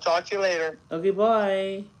right. I'll talk to you later. Okay,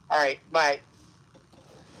 bye. All right. Bye.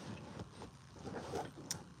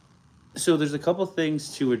 So there's a couple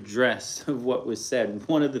things to address of what was said.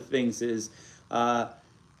 One of the things is,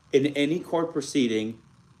 in any court proceeding,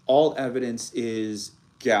 all evidence is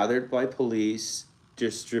gathered by police,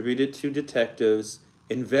 distributed to detectives,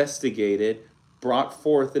 investigated, brought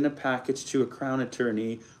forth in a package to a Crown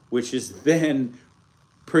attorney, which is then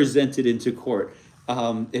presented into court.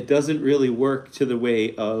 It doesn't really work to the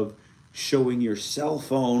way of showing your cell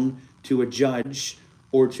phone to a judge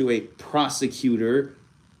or to a prosecutor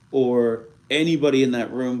or anybody in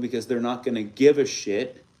that room, because they're not going to give a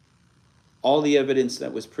shit. All the evidence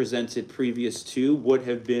that was presented previous to would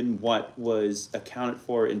have been what was accounted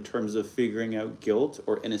for in terms of figuring out guilt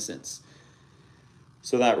or innocence.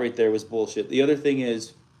 So that right there was bullshit. The other thing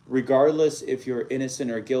is, regardless if you're innocent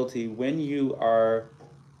or guilty, when you are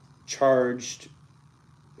charged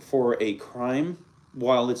for a crime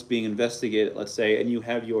while it's being investigated, let's say, and you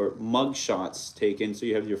have your mug shots taken, so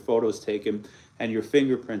you have your photos taken and your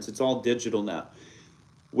fingerprints, it's all digital now.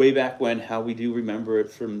 Way back when, how we do remember it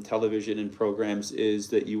from television and programs is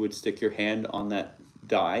that you would stick your hand on that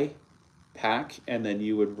die pack and then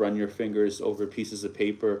you would run your fingers over pieces of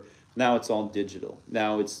paper. Now it's all digital.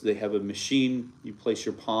 Now they have a machine you place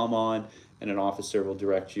your palm on, and an officer will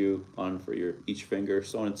direct you on for your each finger,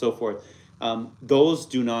 so on and so forth. Those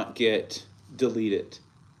do not get deleted.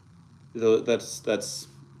 That's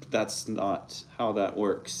not how that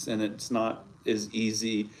works, and it's not as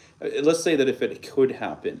easy. Let's say that if it could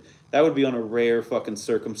happen, that would be on a rare fucking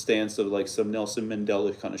circumstance of like some Nelson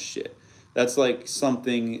Mandela kind of shit. That's like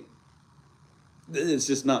something. It's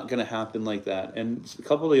just not going to happen like that. And a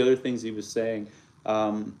couple of the other things he was saying,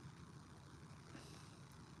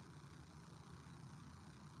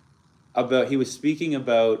 he was speaking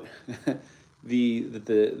about that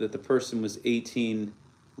the person was 18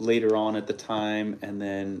 later on at the time, and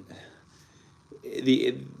then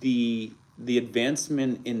the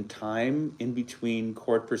advancement in time in between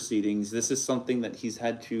court proceedings. This is something that he's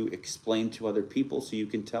had to explain to other people, so you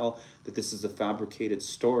can tell that this is a fabricated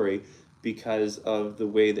story because of the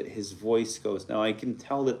way that his voice goes. Now I can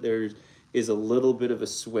tell that there is a little bit of a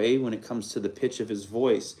sway when it comes to the pitch of his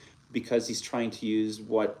voice, because he's trying to use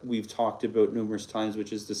what we've talked about numerous times,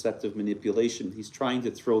 which is deceptive manipulation. He's trying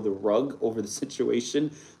to throw the rug over the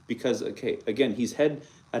situation because, okay, again, he's had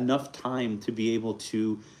enough time to be able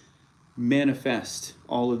to manifest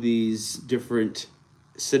all of these different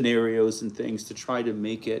scenarios and things to try to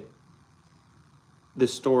make it the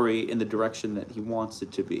story in the direction that he wants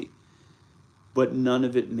it to be. But none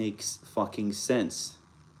of it makes fucking sense.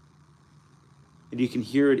 And you can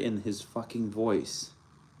hear it in his fucking voice.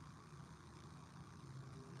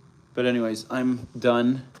 But anyways, I'm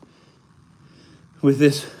done with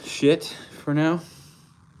this shit for now.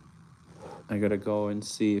 I gotta go and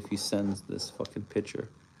see if he sends this fucking picture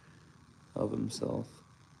of himself.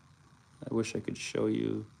 I wish I could show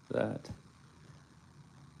you that.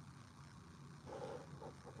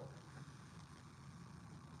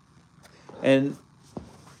 And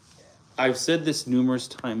I've said this numerous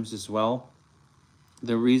times as well.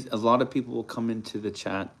 A lot of people will come into the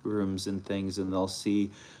chat rooms and things, and they'll see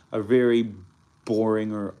a very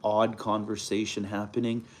boring or odd conversation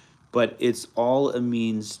happening, but it's all a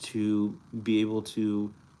means to be able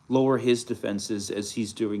to lower his defenses as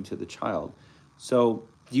he's doing to the child. So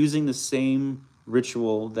using the same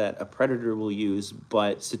ritual that a predator will use,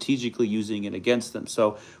 but strategically using it against them.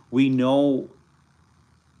 So we know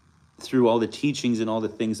through all the teachings and all the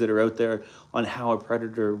things that are out there on how a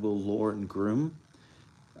predator will lure and groom.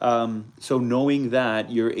 So knowing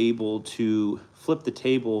that, you're able to flip the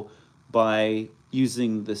table by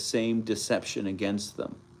using the same deception against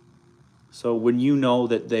them. So when you know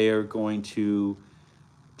that they are going to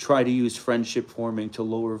try to use friendship forming to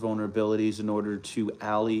lower vulnerabilities in order to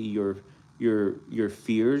ally your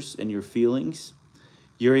fears and your feelings,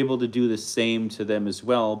 you're able to do the same to them as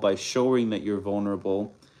well by showing that you're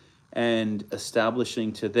vulnerable and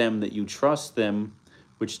establishing to them that you trust them,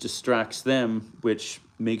 which distracts them, which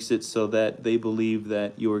makes it so that they believe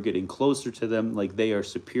that you are getting closer to them, like they are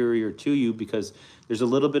superior to you, because there's a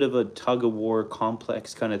little bit of a tug-of-war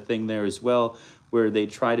complex kind of thing there as well, where they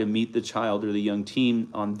try to meet the child or the young teen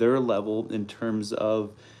on their level in terms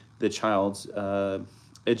of the child's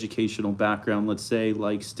educational background, let's say,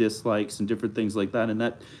 likes, dislikes, and different things like that. And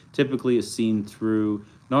that typically is seen through,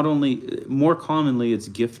 not only, more commonly it's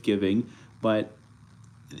gift giving, but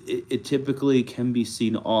it typically can be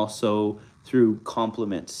seen also through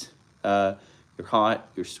compliments. You're hot,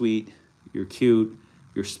 you're sweet, you're cute,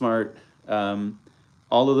 you're smart.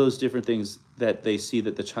 All of those different things that they see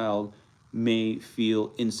that the child may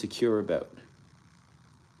feel insecure about.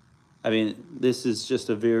 I mean, this is just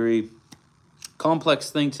a very complex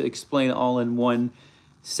thing to explain all in 1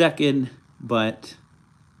 second, but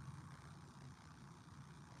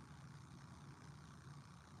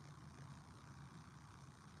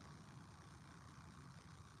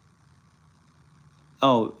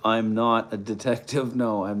oh, I'm not a detective.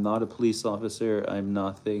 No, I'm not a police officer. I'm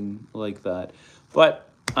nothing like that. But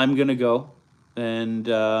I'm gonna go. And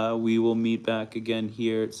we will meet back again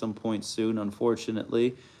here at some point soon,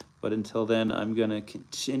 unfortunately. But until then, I'm going to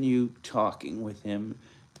continue talking with him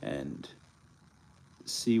and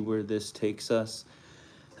see where this takes us.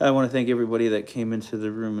 I want to thank everybody that came into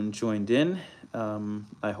the room and joined in.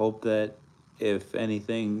 I hope that, if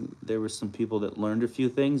anything, there were some people that learned a few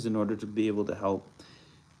things in order to be able to help.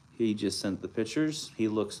 He just sent the pictures. He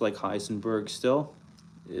looks like Heisenberg still.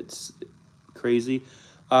 It's crazy.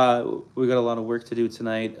 We got a lot of work to do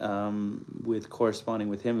tonight with corresponding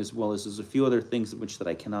with him, as well as there's a few other things which that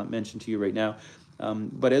I cannot mention to you right now.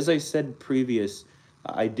 But as I said previous,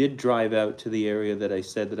 I did drive out to the area that I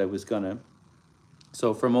said that I was gonna.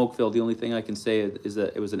 So from Oakville, the only thing I can say is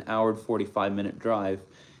that it was an hour and 45-minute drive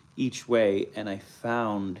each way, and I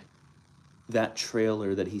found that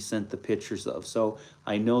trailer that he sent the pictures of. So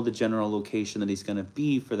I know the general location that he's going to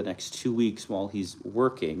be for the next 2 weeks while he's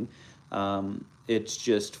working. It's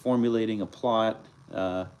just formulating a plot,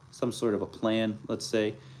 some sort of a plan, let's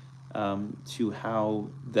say, to how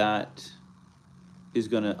that is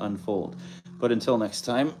going to unfold. But until next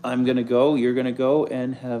time, I'm going to go, you're going to go,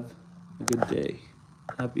 and have a good day.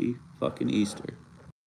 Happy fucking Easter.